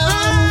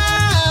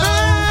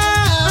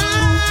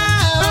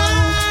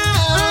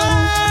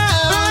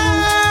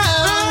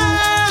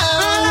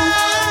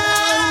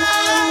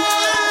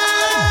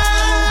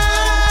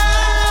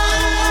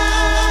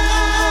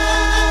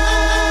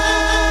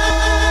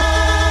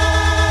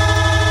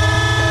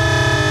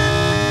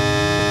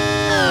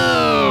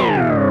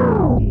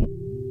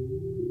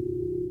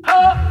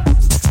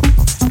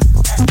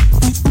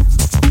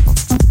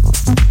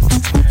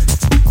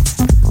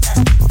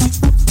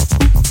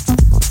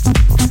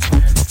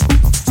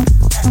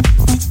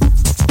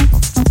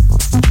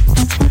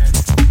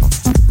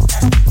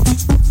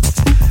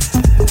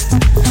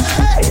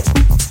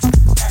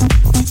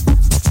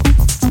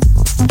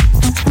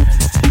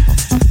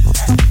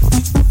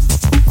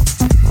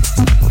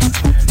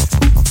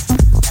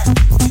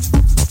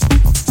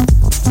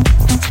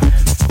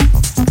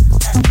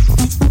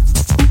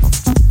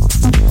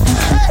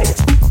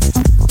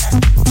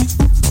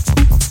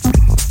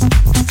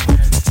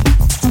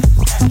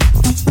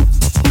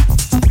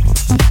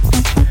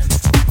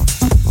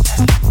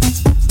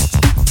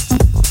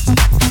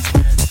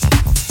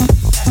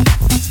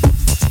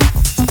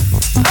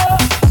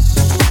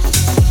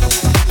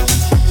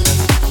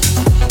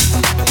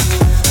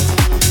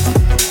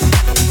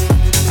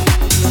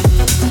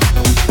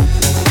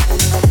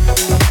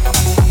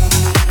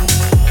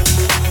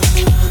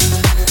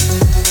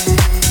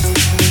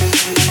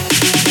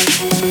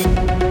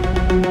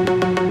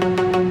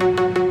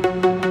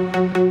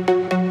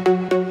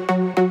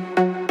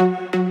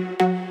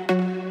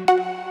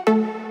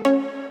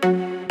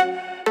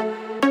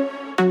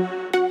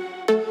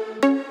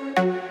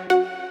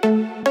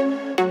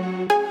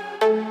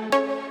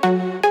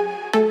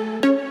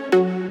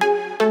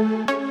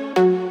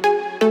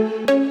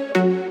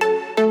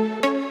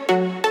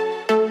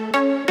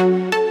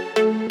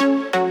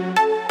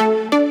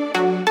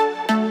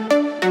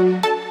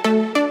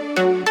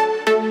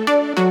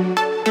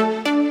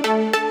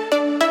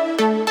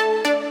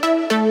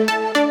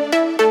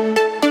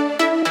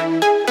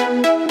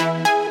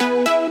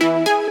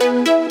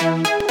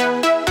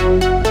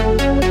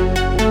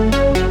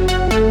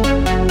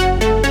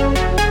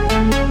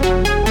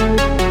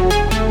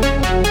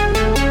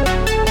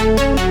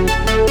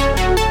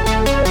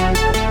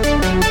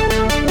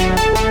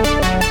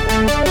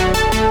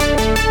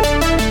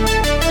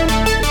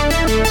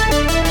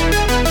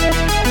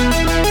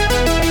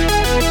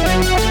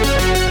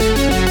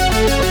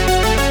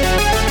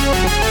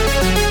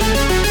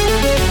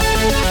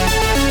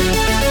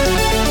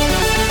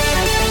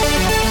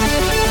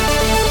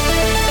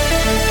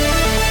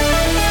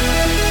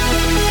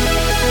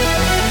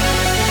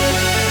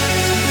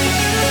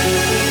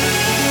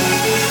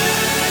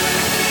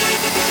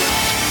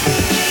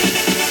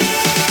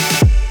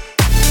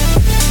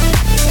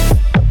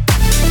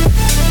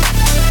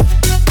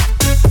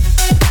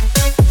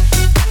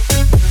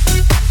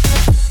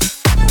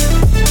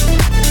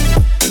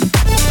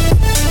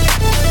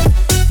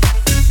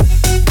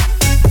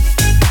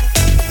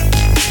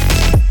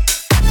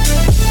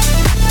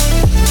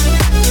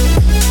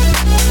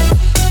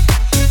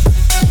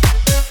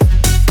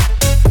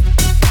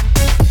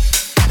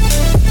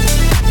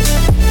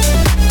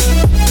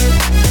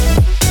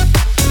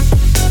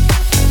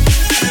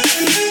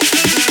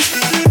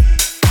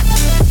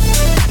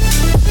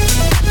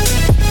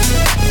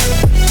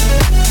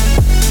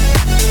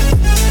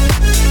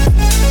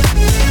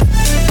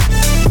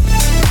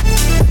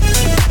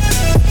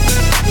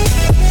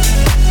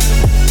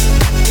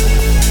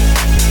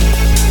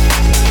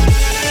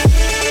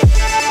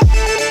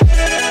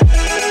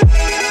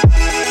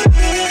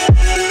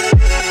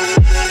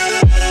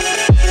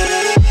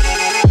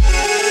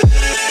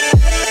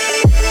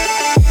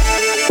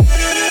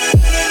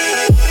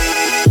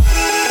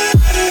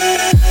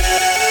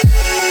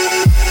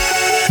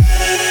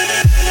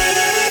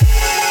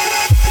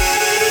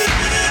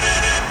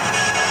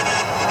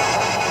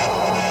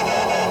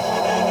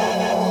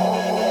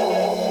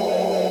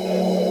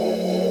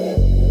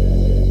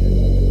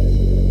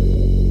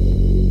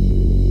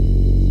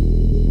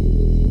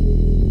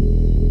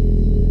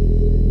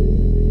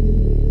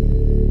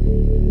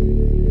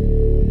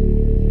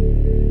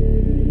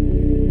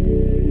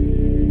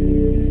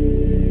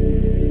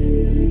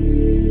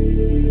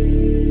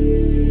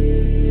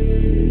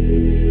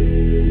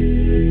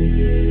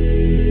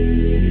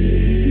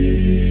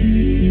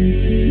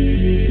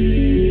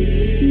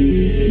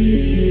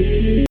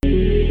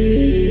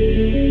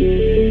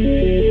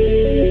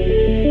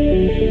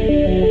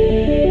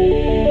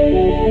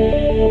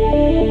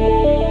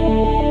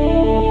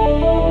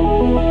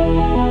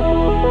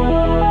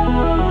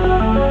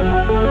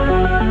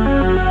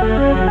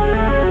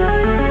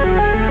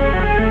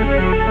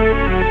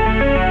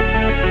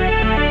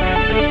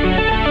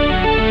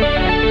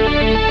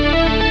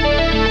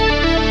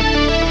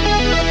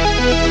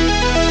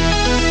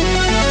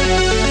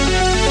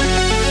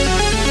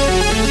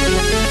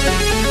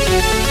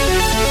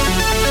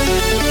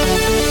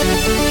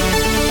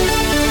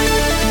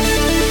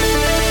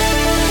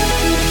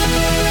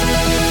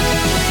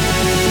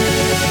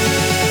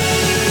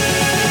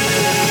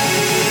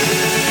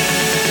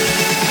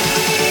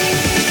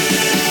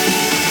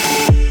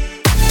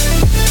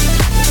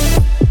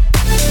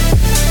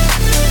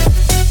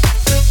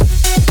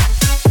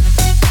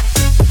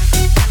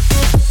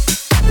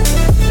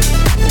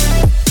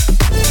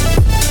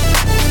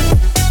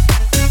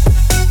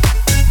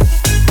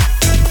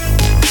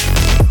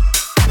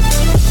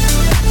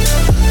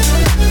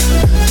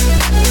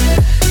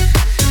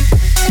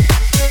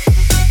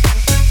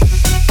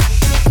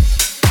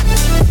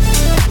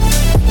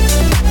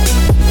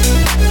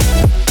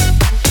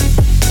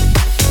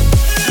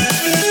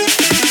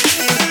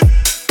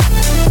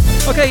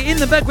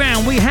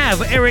 down, we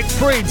have Eric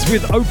Prydz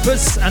with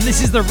Opus, and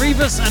this is the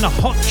Revis and a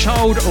Hot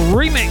Child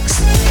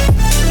remix.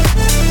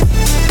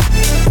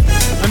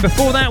 And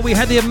before that, we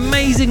had the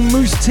amazing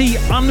Moose T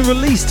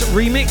unreleased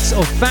remix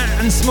of Fat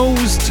and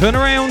Small's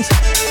Turnaround.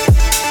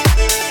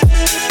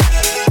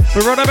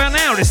 But right about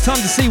now, it's time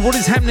to see what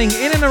is happening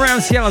in and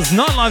around Seattle's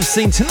nightlife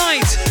scene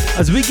tonight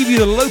as we give you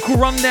the local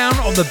rundown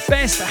of the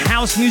best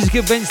house music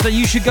events that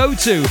you should go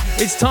to.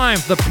 It's time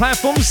for the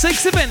Platform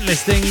 6 event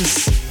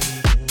listings.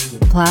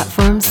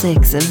 Platform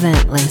 6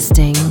 event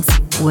listings,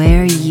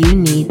 where you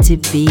need to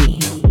be.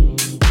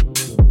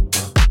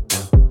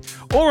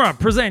 Aura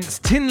presents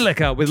Tin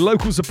Liquor with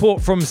local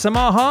support from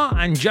Samaha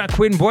and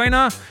Jacqueline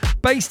Buena.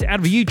 Based out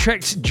of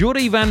Utrecht's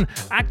Jordi van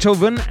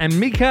Achterhoven and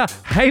Mika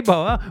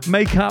Heibauer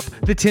make up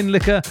the Tin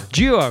Liquor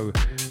duo.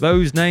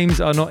 Those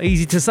names are not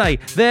easy to say.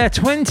 Their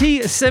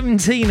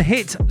 2017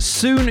 hit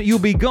Soon You'll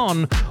Be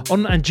Gone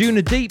on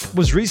Anjuna Deep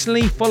was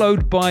recently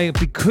followed by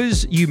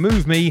Because You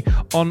Move Me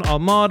on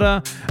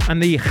Armada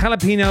and the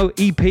Jalapeno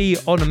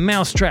EP on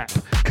Mousetrap.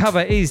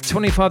 Cover is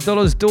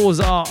 $25. Doors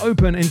are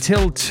open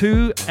until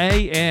 2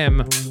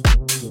 a.m.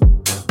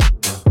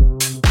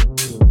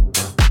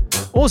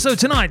 Also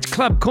tonight,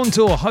 Club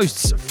Contour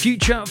hosts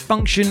Future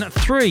Function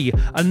 3,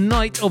 a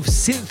night of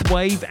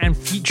synthwave and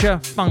future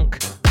funk.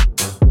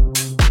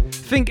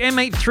 Think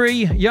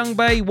M83, Young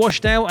Bay,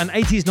 Washed Out and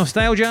 80s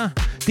nostalgia.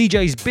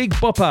 DJs Big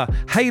Bopper,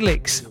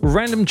 Halix,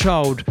 Random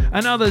Child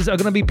and others are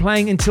going to be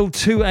playing until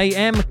 2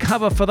 a.m.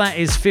 Cover for that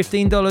is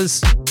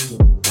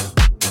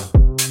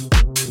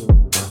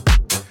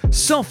 $15.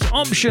 Soft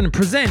Option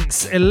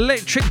presents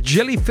Electric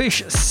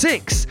Jellyfish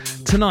 6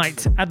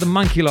 tonight at the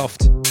Monkey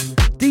Loft.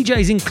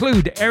 DJs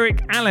include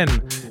Eric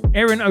Allen,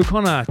 Erin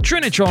O'Connor,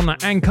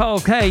 Trinitron and Carl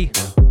K.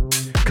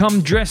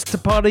 Come dressed to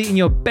party in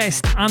your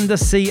best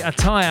undersea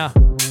attire.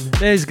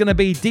 There's going to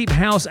be deep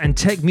house and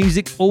tech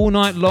music all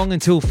night long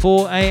until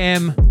 4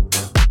 a.m.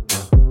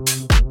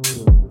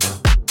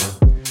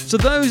 So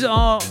those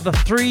are the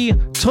 3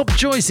 top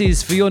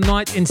choices for your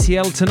night in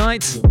Seattle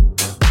tonight.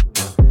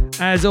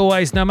 As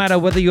always, no matter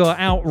whether you're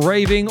out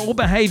raving or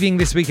behaving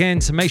this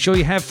weekend, make sure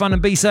you have fun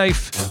and be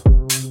safe.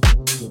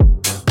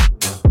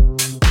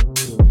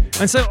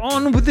 And so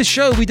on with the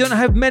show. We don't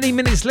have many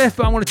minutes left,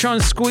 but I want to try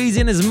and squeeze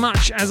in as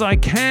much as I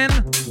can.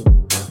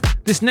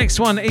 This next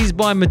one is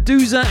by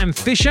Medusa and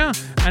Fisher,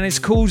 and it's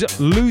called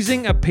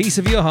Losing a Piece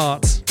of Your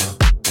Heart.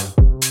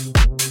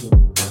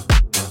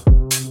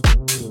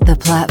 The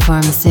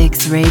Platform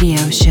 6 radio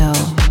show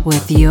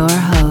with your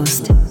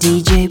host,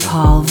 DJ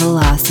Paul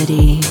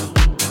Velocity.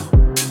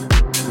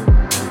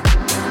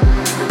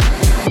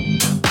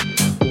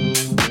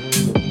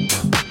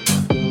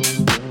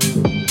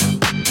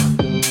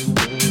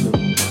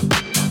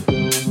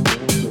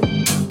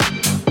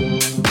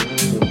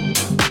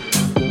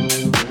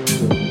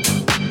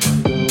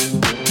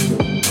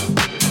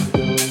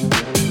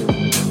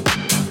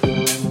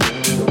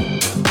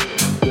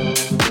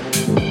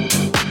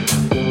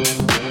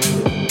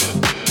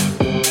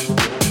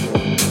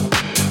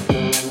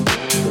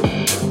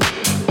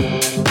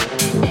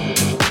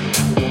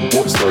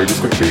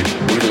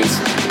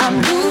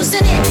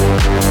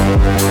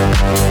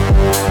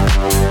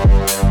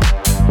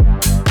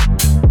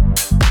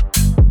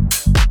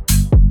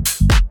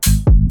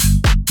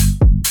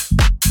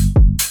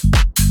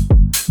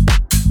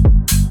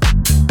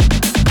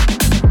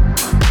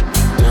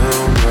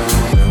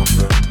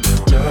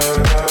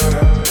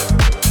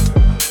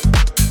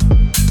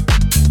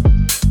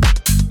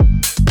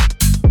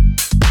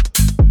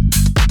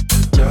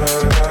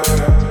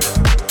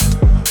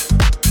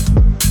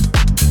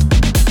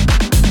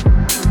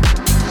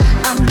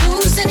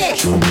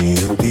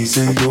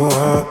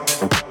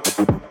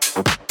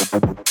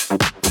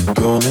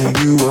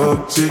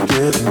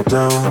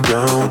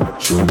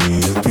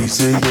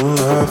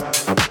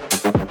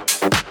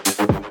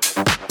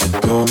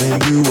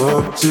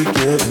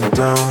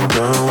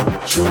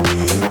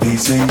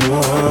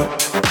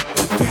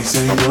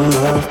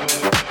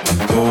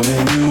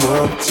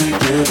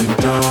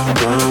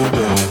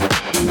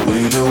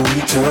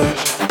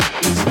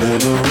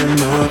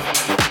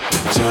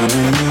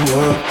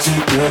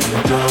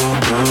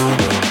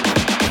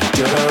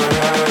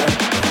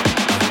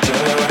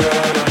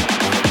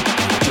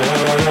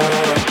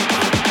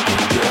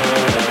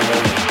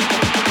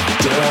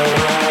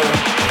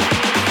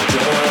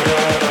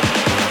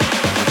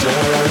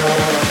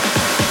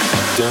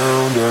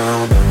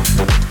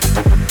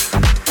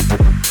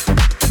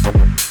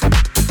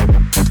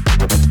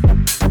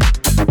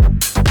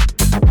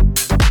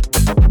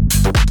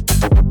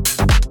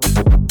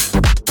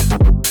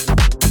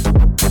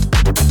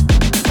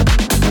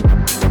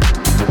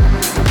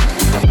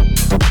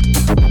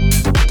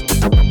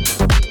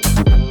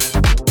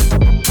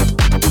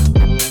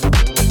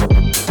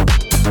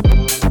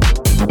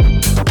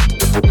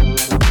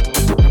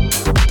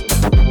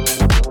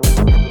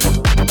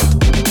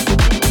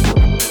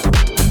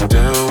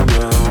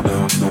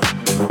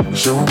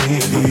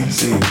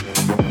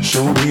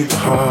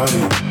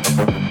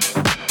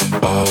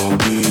 I'll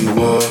be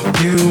what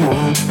you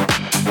want,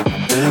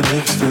 and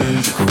it's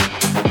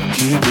physical.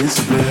 keep it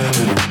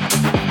subliminal.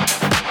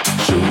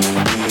 Show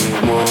me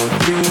what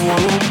you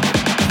want.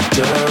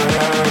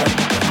 Da-da-da,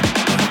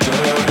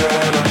 da-da-da,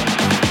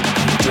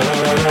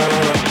 da-da-da,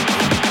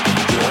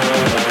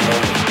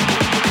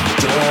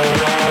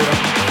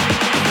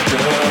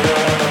 da-da-da,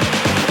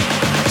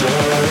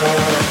 da-da-da,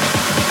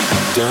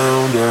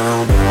 down,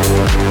 down,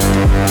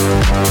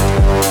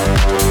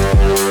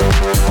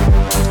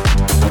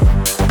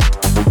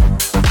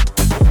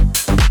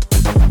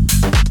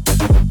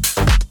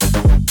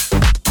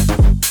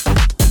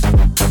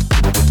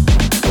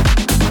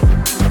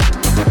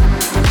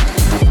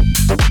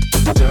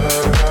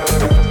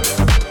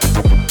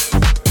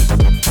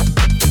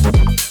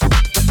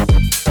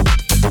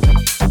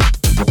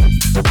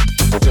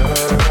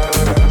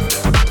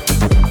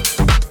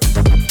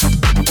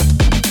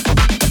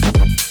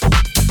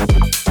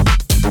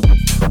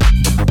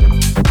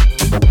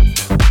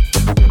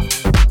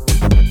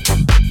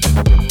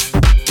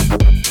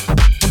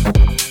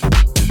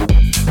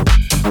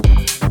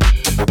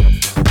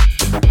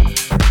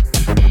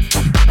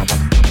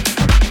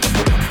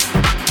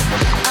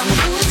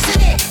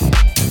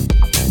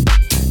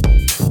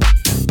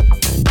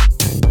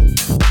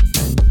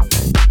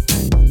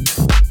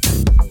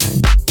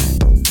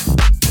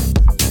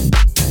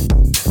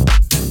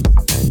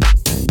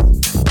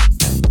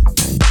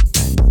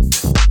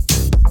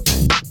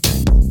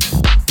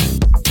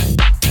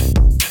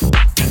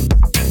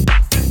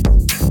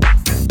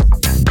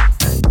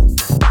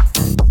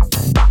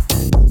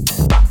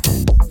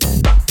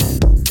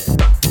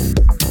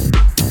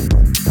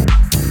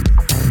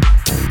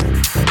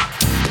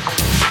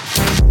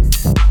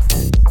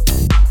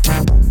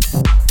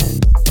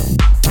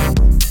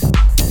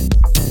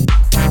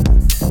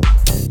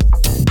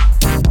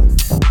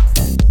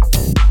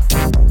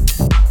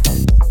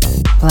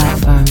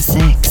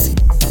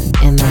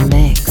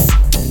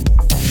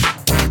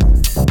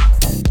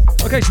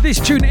 This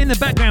tune in the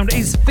background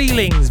is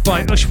Feelings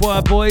by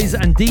Ushuaia Boys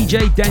and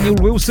DJ Daniel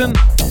Wilson.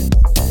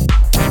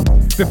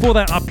 Before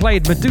that, I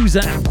played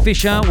Medusa and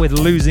Fisher with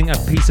Losing a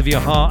Piece of Your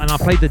Heart, and I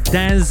played the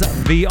Daz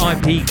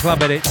VIP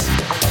Club Edits.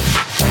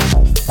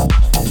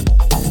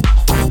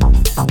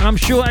 And I'm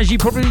sure, as you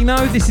probably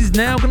know, this is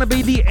now going to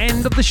be the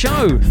end of the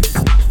show.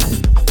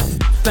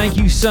 Thank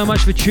you so much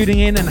for tuning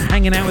in and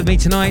hanging out with me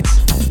tonight.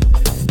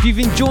 If you've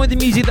enjoyed the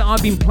music that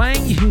I've been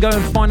playing, you can go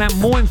and find out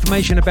more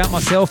information about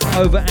myself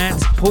over at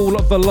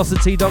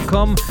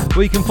paulvelocity.com,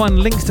 where you can find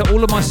links to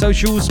all of my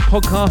socials,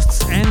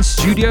 podcasts, and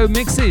studio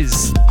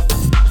mixes.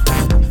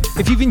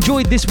 If you've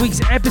enjoyed this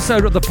week's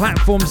episode of the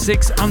Platform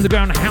 6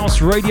 Underground House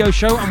Radio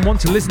Show and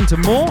want to listen to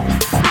more,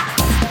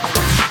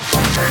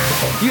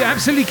 you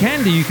absolutely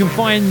can do. You can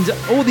find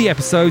all the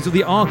episodes or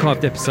the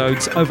archived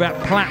episodes over at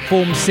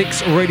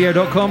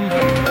platform6radio.com.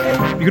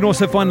 You can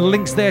also find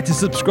links there to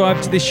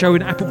subscribe to this show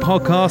in Apple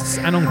Podcasts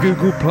and on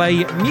Google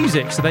Play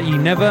Music so that you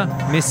never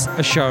miss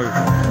a show.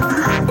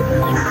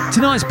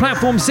 Tonight's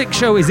Platform 6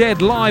 show is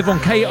aired live on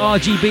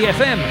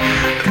KRGB-FM.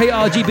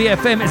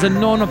 KRGB-FM is a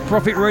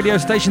non-profit radio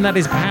station that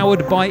is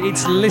powered by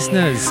its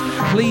listeners.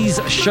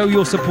 Please show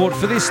your support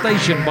for this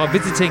station by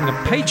visiting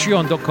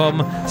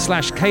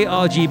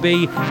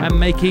patreon.com/KRGB and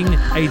making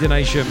a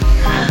donation.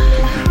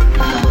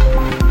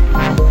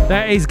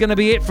 That is going to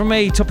be it from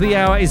me. Top of the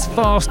hour is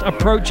fast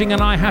approaching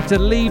and I have to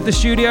leave the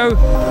studio.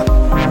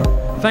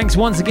 Thanks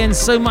once again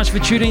so much for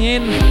tuning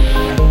in.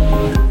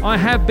 I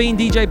have been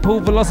DJ Paul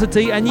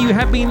Velocity and you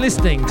have been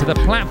listening to the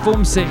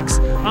Platform 6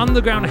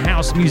 Underground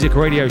House Music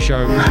Radio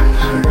Show.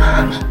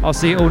 I'll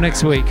see you all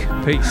next week.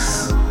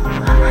 Peace.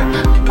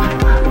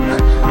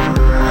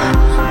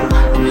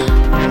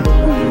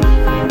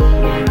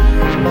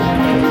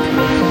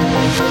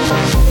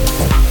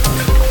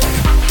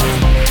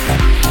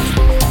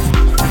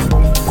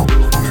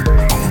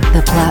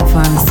 The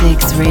Platform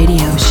 6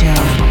 Radio Show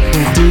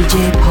with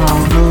DJ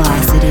Paul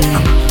Velocity.